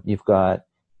continuum, you've got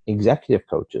executive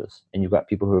coaches, and you've got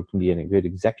people who can be a good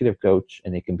executive coach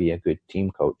and they can be a good team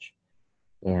coach.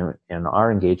 And in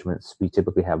our engagements, we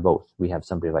typically have both. We have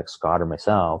somebody like Scott or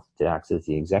myself that acts as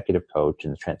the executive coach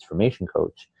and the transformation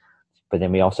coach. But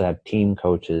then we also have team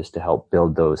coaches to help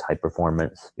build those high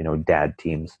performance, dad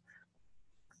teams.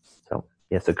 So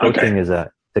yes, the coaching is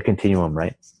the continuum,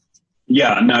 right?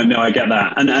 Yeah, no, I get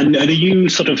that. And are you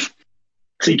sort of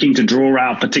seeking to draw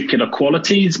out particular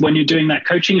qualities when you're doing that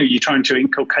coaching? Are you trying to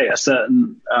inculcate a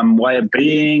certain way of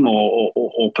being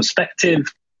or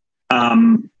perspective?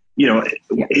 In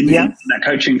that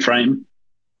coaching frame?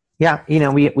 Yeah,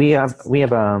 we have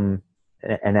an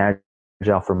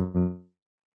Agile for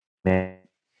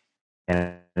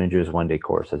Managers one-day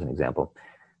course as an example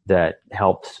that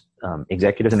helps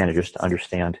executives and managers to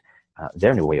understand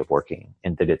their new way of working,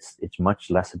 and that it's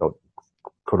much less about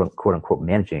quote unquote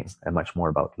managing and much more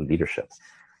about leadership.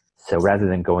 So rather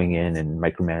than going in and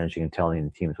micromanaging and telling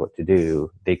the teams what to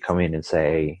do, they come in and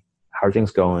say, how are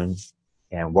things going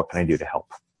and what can I do to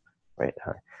help? Right.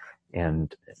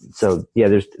 And so, yeah,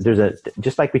 there's a,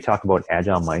 just like we talk about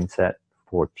agile mindset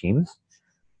for teams,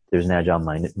 there's an agile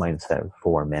mindset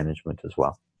for management as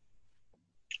well.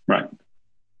 Right.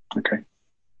 Okay.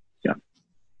 Yeah.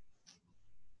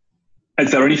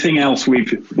 Is there anything else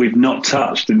we've not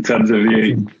touched in terms of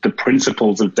the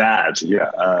principles of DAD?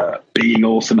 Yeah. Being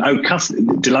awesome.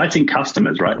 Delighting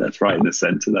customers, right? That's right in the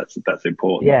center. That's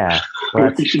important. Yeah. Well,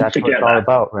 that's what it's all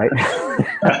about, right?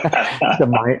 It's a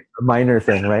minor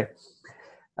thing, right?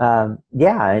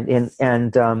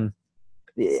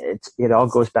 It all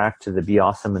goes back to the be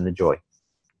awesome and the joy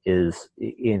is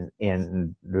in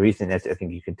the reason that I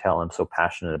think you can tell I'm so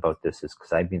passionate about this is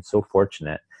because I've been so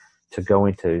fortunate to go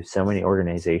into so many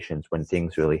organizations when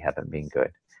things really haven't been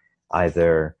good.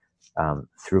 Either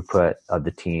throughput of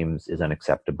the teams is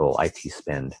unacceptable, IT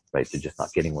spend, right? They're just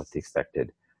not getting what they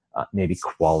expected. Maybe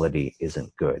quality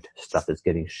isn't good. Stuff is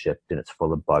getting shipped and it's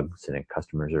full of bugs and then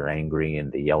customers are angry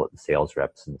and they yell at the sales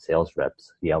reps and the sales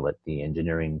reps yell at the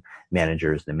engineering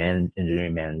managers.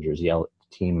 Engineering managers yell at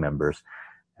the team members,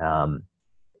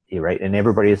 right? And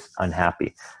everybody is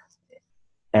unhappy.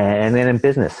 And then in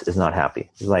business is not happy.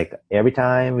 It's like every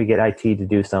time we get IT to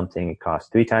do something, it costs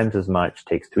 3 times as much,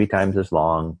 takes 3 times as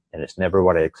long, and it's never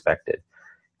what I expected.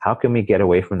 How can we get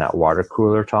away from that water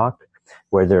cooler talk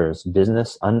where there's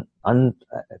business,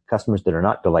 customers that are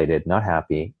not delighted, not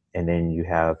happy, and then you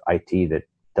have IT that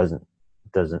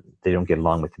they don't get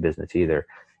along with the business either.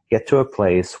 Get to a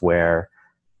place where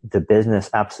the business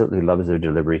absolutely loves their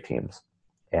delivery teams.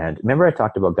 And remember I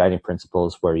talked about guiding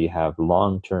principles where you have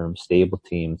long-term stable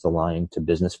teams aligned to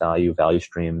business value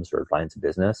streams or lines of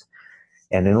business.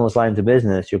 And in those lines of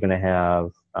business, you're going to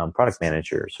have product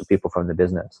managers, so people from the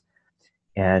business.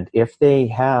 And if they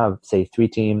have, say, 3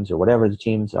 teams or whatever the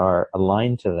teams are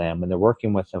aligned to them and they're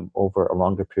working with them over a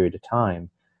longer period of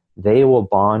time, they will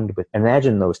bond with,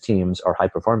 imagine those teams are high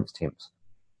performance teams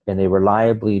and they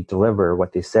reliably deliver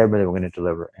what they said they were going to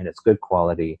deliver and it's good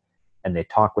quality and they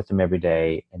talk with them every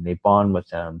day and they bond with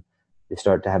them. They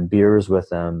start to have beers with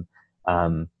them.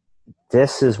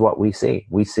 This is what we see.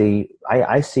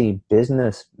 I see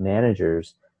business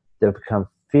managers that become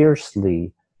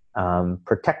fiercely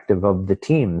protective of the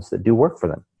teams that do work for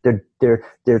them.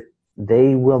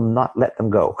 They will not let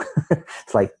them go.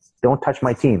 It's like, don't touch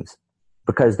my teams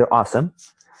because they're awesome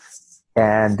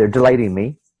and they're delighting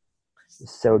me.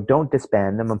 So don't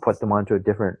disband them and put them onto a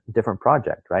different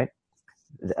project, right?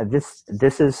 This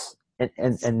is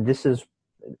and this is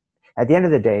at the end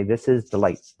of the day, this is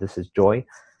delight. This is joy.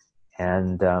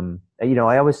 And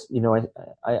I always,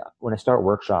 I when I start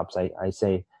workshops, I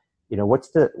say, what's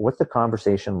the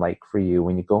conversation like for you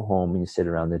when you go home and you sit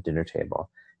around the dinner table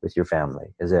with your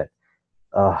family? Is it,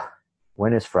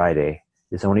 when is Friday?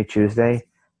 It's only Tuesday.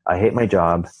 I hate my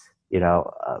job.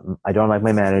 I don't like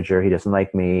my manager. He doesn't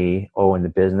like me. Oh, in the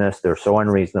business, they're so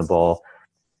unreasonable.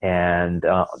 And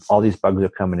all these bugs are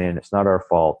coming in. It's not our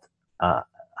fault.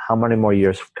 How many more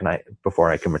years before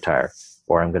I can retire?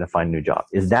 Or I'm going to find a new job?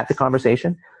 Is that the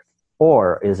conversation?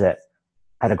 Or is it,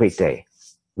 I had a great day.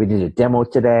 We did a demo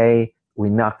today. We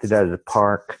knocked it out of the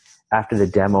park. After the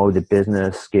demo, the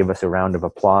business gave us a round of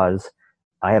applause.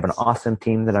 I have an awesome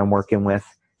team that I'm working with,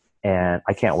 and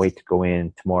I can't wait to go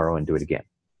in tomorrow and do it again.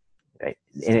 Right?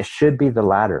 And it should be the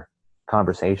latter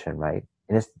conversation, right?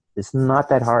 And it's not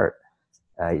that hard.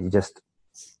 You just,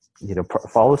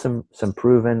 follow some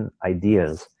proven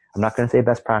ideas. I'm not going to say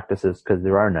best practices because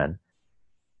there are none,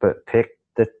 but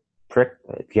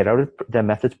get out of the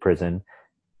methods prison,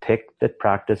 pick the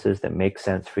practices that make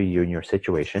sense for you and your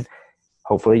situation.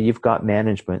 Hopefully you've got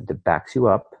management that backs you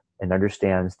up, and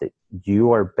understands that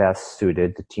you are best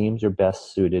suited, the teams are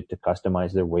best suited to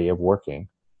customize their way of working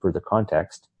for the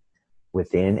context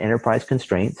within enterprise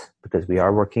constraints, because we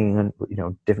are working on,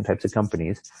 different types of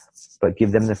companies, but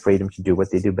give them the freedom to do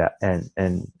what they do best.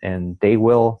 And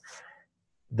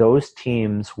those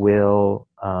teams will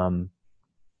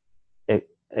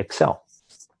excel.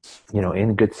 In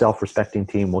a good self-respecting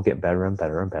team, we'll get better and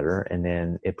better and better. And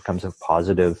then it becomes a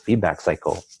positive feedback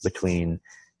cycle between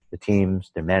the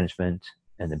teams, their management,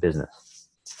 and the business.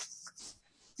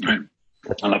 Right.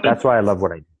 That's why I love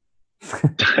what I do.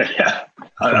 Yeah,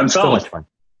 I'm so much fun.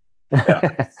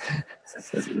 Yeah.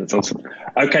 That's awesome.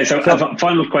 Okay, so a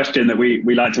final question that we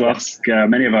like to ask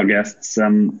many of our guests.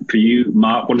 For you,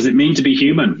 Mark, what does it mean to be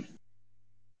human?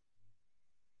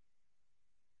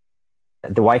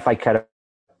 The Wi-Fi cut out.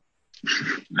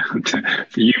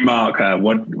 For you, Mark,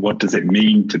 what does it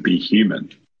mean to be human?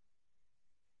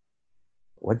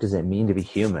 What does it mean to be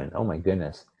human? Oh my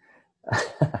goodness.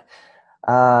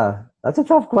 That's a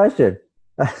tough question.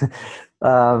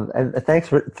 And thanks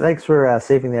for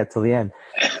saving that till the end.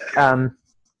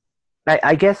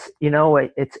 I guess,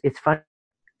 it's fun.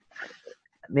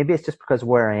 Maybe it's just because of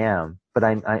where I am, but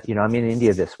I'm in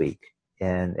India this week,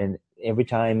 and every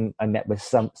time I met with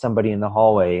somebody in the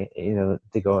hallway,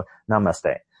 they go,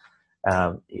 namaste.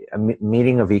 A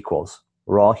meeting of equals.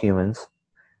 We're all humans,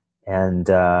 and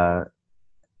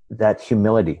that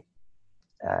humility.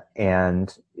 I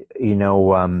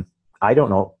don't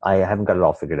know. I haven't got it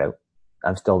all figured out.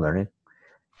 I'm still learning.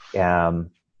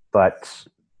 But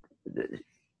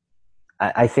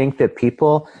I think that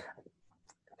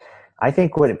I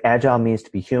think what Agile means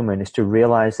to be human is to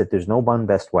realize that there's no one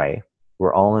best way.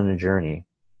 We're all in a journey,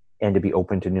 and to be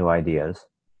open to new ideas,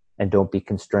 and don't be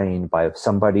constrained by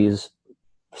somebody's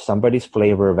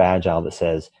flavor of Agile that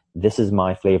says, this is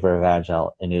my flavor of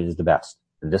Agile and it is the best.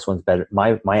 And this one's better.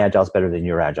 My Agile is better than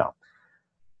your Agile,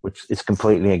 which is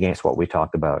completely against what we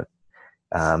talked about.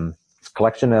 It's a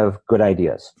collection of good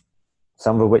ideas,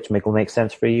 some of which will make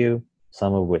sense for you,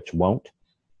 some of which won't.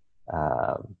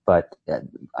 But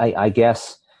I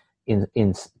guess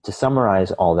to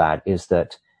summarize all that is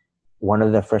that one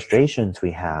of the frustrations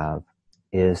we have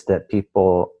is that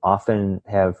people often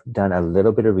have done a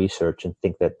little bit of research and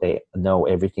think that they know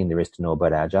everything there is to know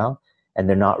about Agile, and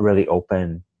they're not really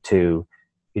open to,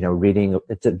 reading.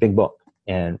 It's a big book,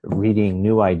 and reading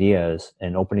new ideas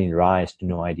and opening your eyes to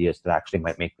new ideas that actually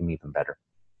might make them even better.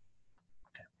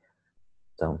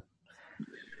 So.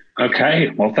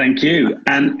 Okay, well, thank you.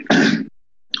 And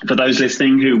for those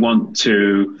listening who want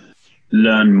to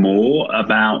learn more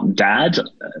about DAD,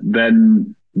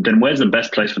 then where's the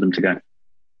best place for them to go?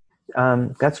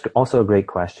 That's also a great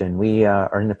question. We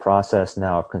are in the process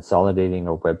now of consolidating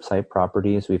our website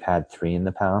properties. We've had 3 in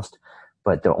the past,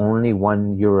 but the only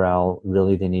one URL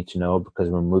really they need to know, because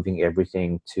we're moving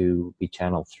everything to be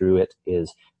channeled through it,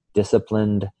 is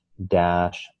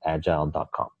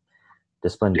disciplined-agile.com.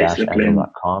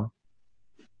 Disciplined-agile.com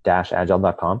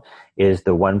is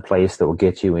the one place that will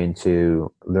get you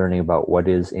into learning about what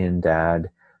is in DAD,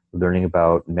 learning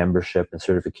about membership and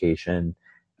certification,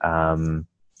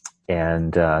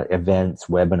 and events,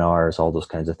 webinars, all those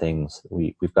kinds of things.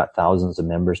 We've got thousands of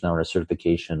members now in our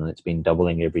certification, and it's been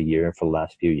doubling every year for the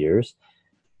last few years.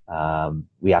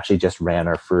 We actually just ran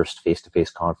our first face-to-face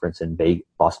conference in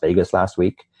Las Vegas last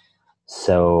week.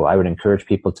 So I would encourage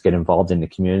people to get involved in the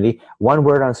community. One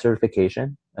word on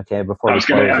certification, okay? Before I was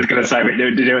going to say,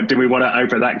 do we want to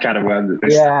open that can of worms?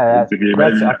 Yeah, I'll try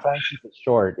and keep it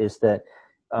short. Is that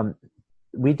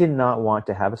we did not want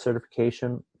to have a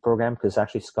certification program, because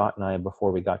actually Scott and I,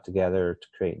 before we got together to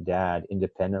create DAD,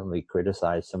 independently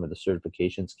criticized some of the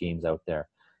certification schemes out there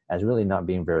as really not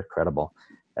being very credible.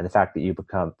 And the fact that you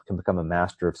can become a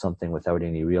master of something without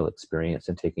any real experience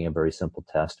and taking a very simple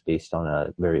test based on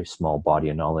a very small body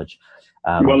of knowledge.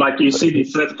 Well, like you see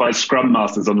these certified Scrum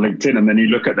Masters on LinkedIn, and then you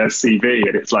look at their CV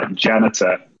and it's like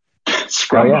janitor,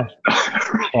 Scrum Master.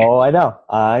 Oh, I know.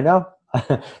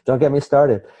 Don't get me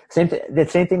started. The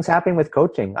same thing's happening with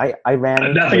coaching. I ran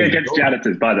into nothing against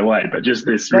janitors, by the way, but just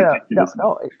this ridiculous.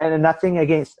 No, and nothing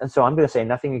against. And so I'm going to say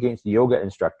nothing against yoga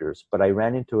instructors, but I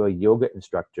ran into a yoga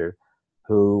instructor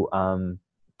who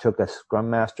took a Scrum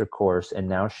Master course, and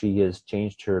now she has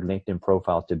changed her LinkedIn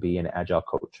profile to be an Agile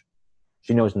coach.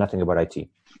 She knows nothing about IT,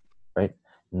 right?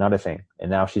 Not a thing.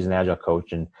 And now she's an Agile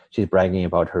coach, and she's bragging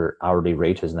about her hourly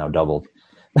rate has now doubled.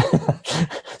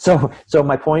 So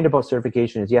my point about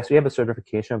certification is, yes, we have a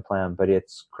certification plan, but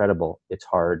it's credible. It's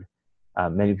hard.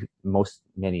 The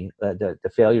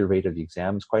failure rate of the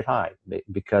exam is quite high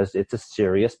because it's a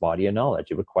serious body of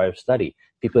knowledge. It requires study.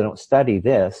 People who don't study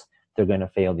this, they're going to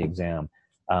fail the exam.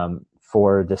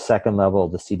 for the second level,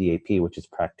 the CDAP, which is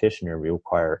practitioner, we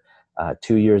require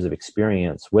 2 years of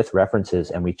experience with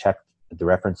references, and we check the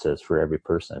references for every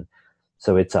person.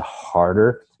 So it's a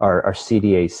harder, our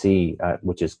CDAC,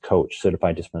 which is coach,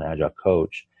 certified disciplined agile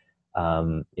coach,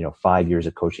 5 years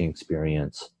of coaching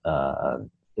experience.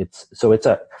 It's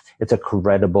a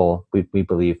credible, we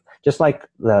believe, just like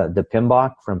the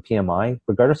PMBOK from PMI,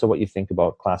 regardless of what you think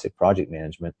about classic project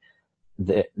management,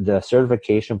 the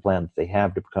certification plan that they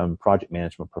have to become project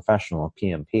management professional,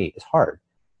 PMP, is hard.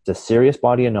 It's a serious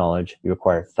body of knowledge. You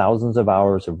require thousands of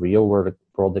hours of real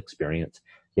world experience.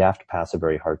 You have to pass a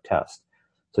very hard test.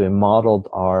 So we modeled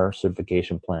our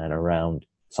certification plan around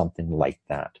something like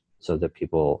that, so that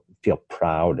people feel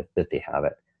proud that they have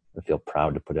it and feel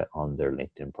proud to put it on their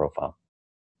LinkedIn profile.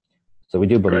 So we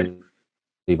do believe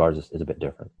ours is a bit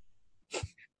different.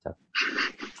 So,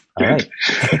 all right.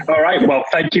 All right. Well,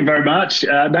 thank you very much.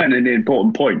 An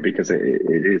important point, because it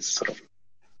is sort of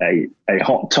a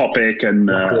hot topic and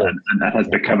has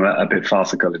become a bit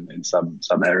farcical in some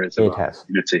areas of our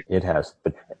community. It has.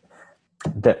 But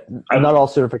not all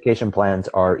certification plans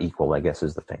are equal, I guess,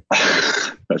 is the thing.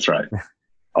 That's right.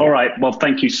 All right. Well,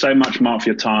 thank you so much, Mark, for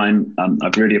your time.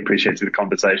 I've really appreciated the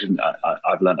conversation.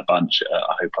 I've learned a bunch.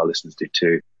 I hope our listeners do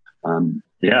too. And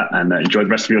enjoy the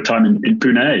rest of your time in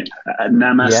Pune.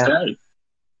 Namaste. Yeah.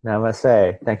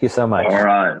 Namaste. Thank you so much. All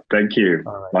right. Thank you.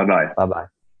 Right. Bye-bye. Bye-bye.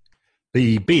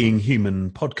 The Being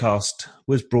Human podcast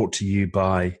was brought to you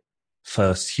by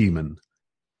First Human.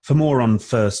 For more on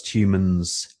First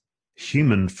Human's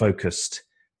human-focused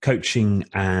coaching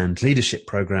and leadership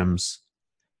programs,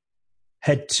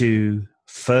 head to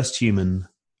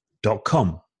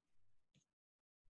firsthuman.com.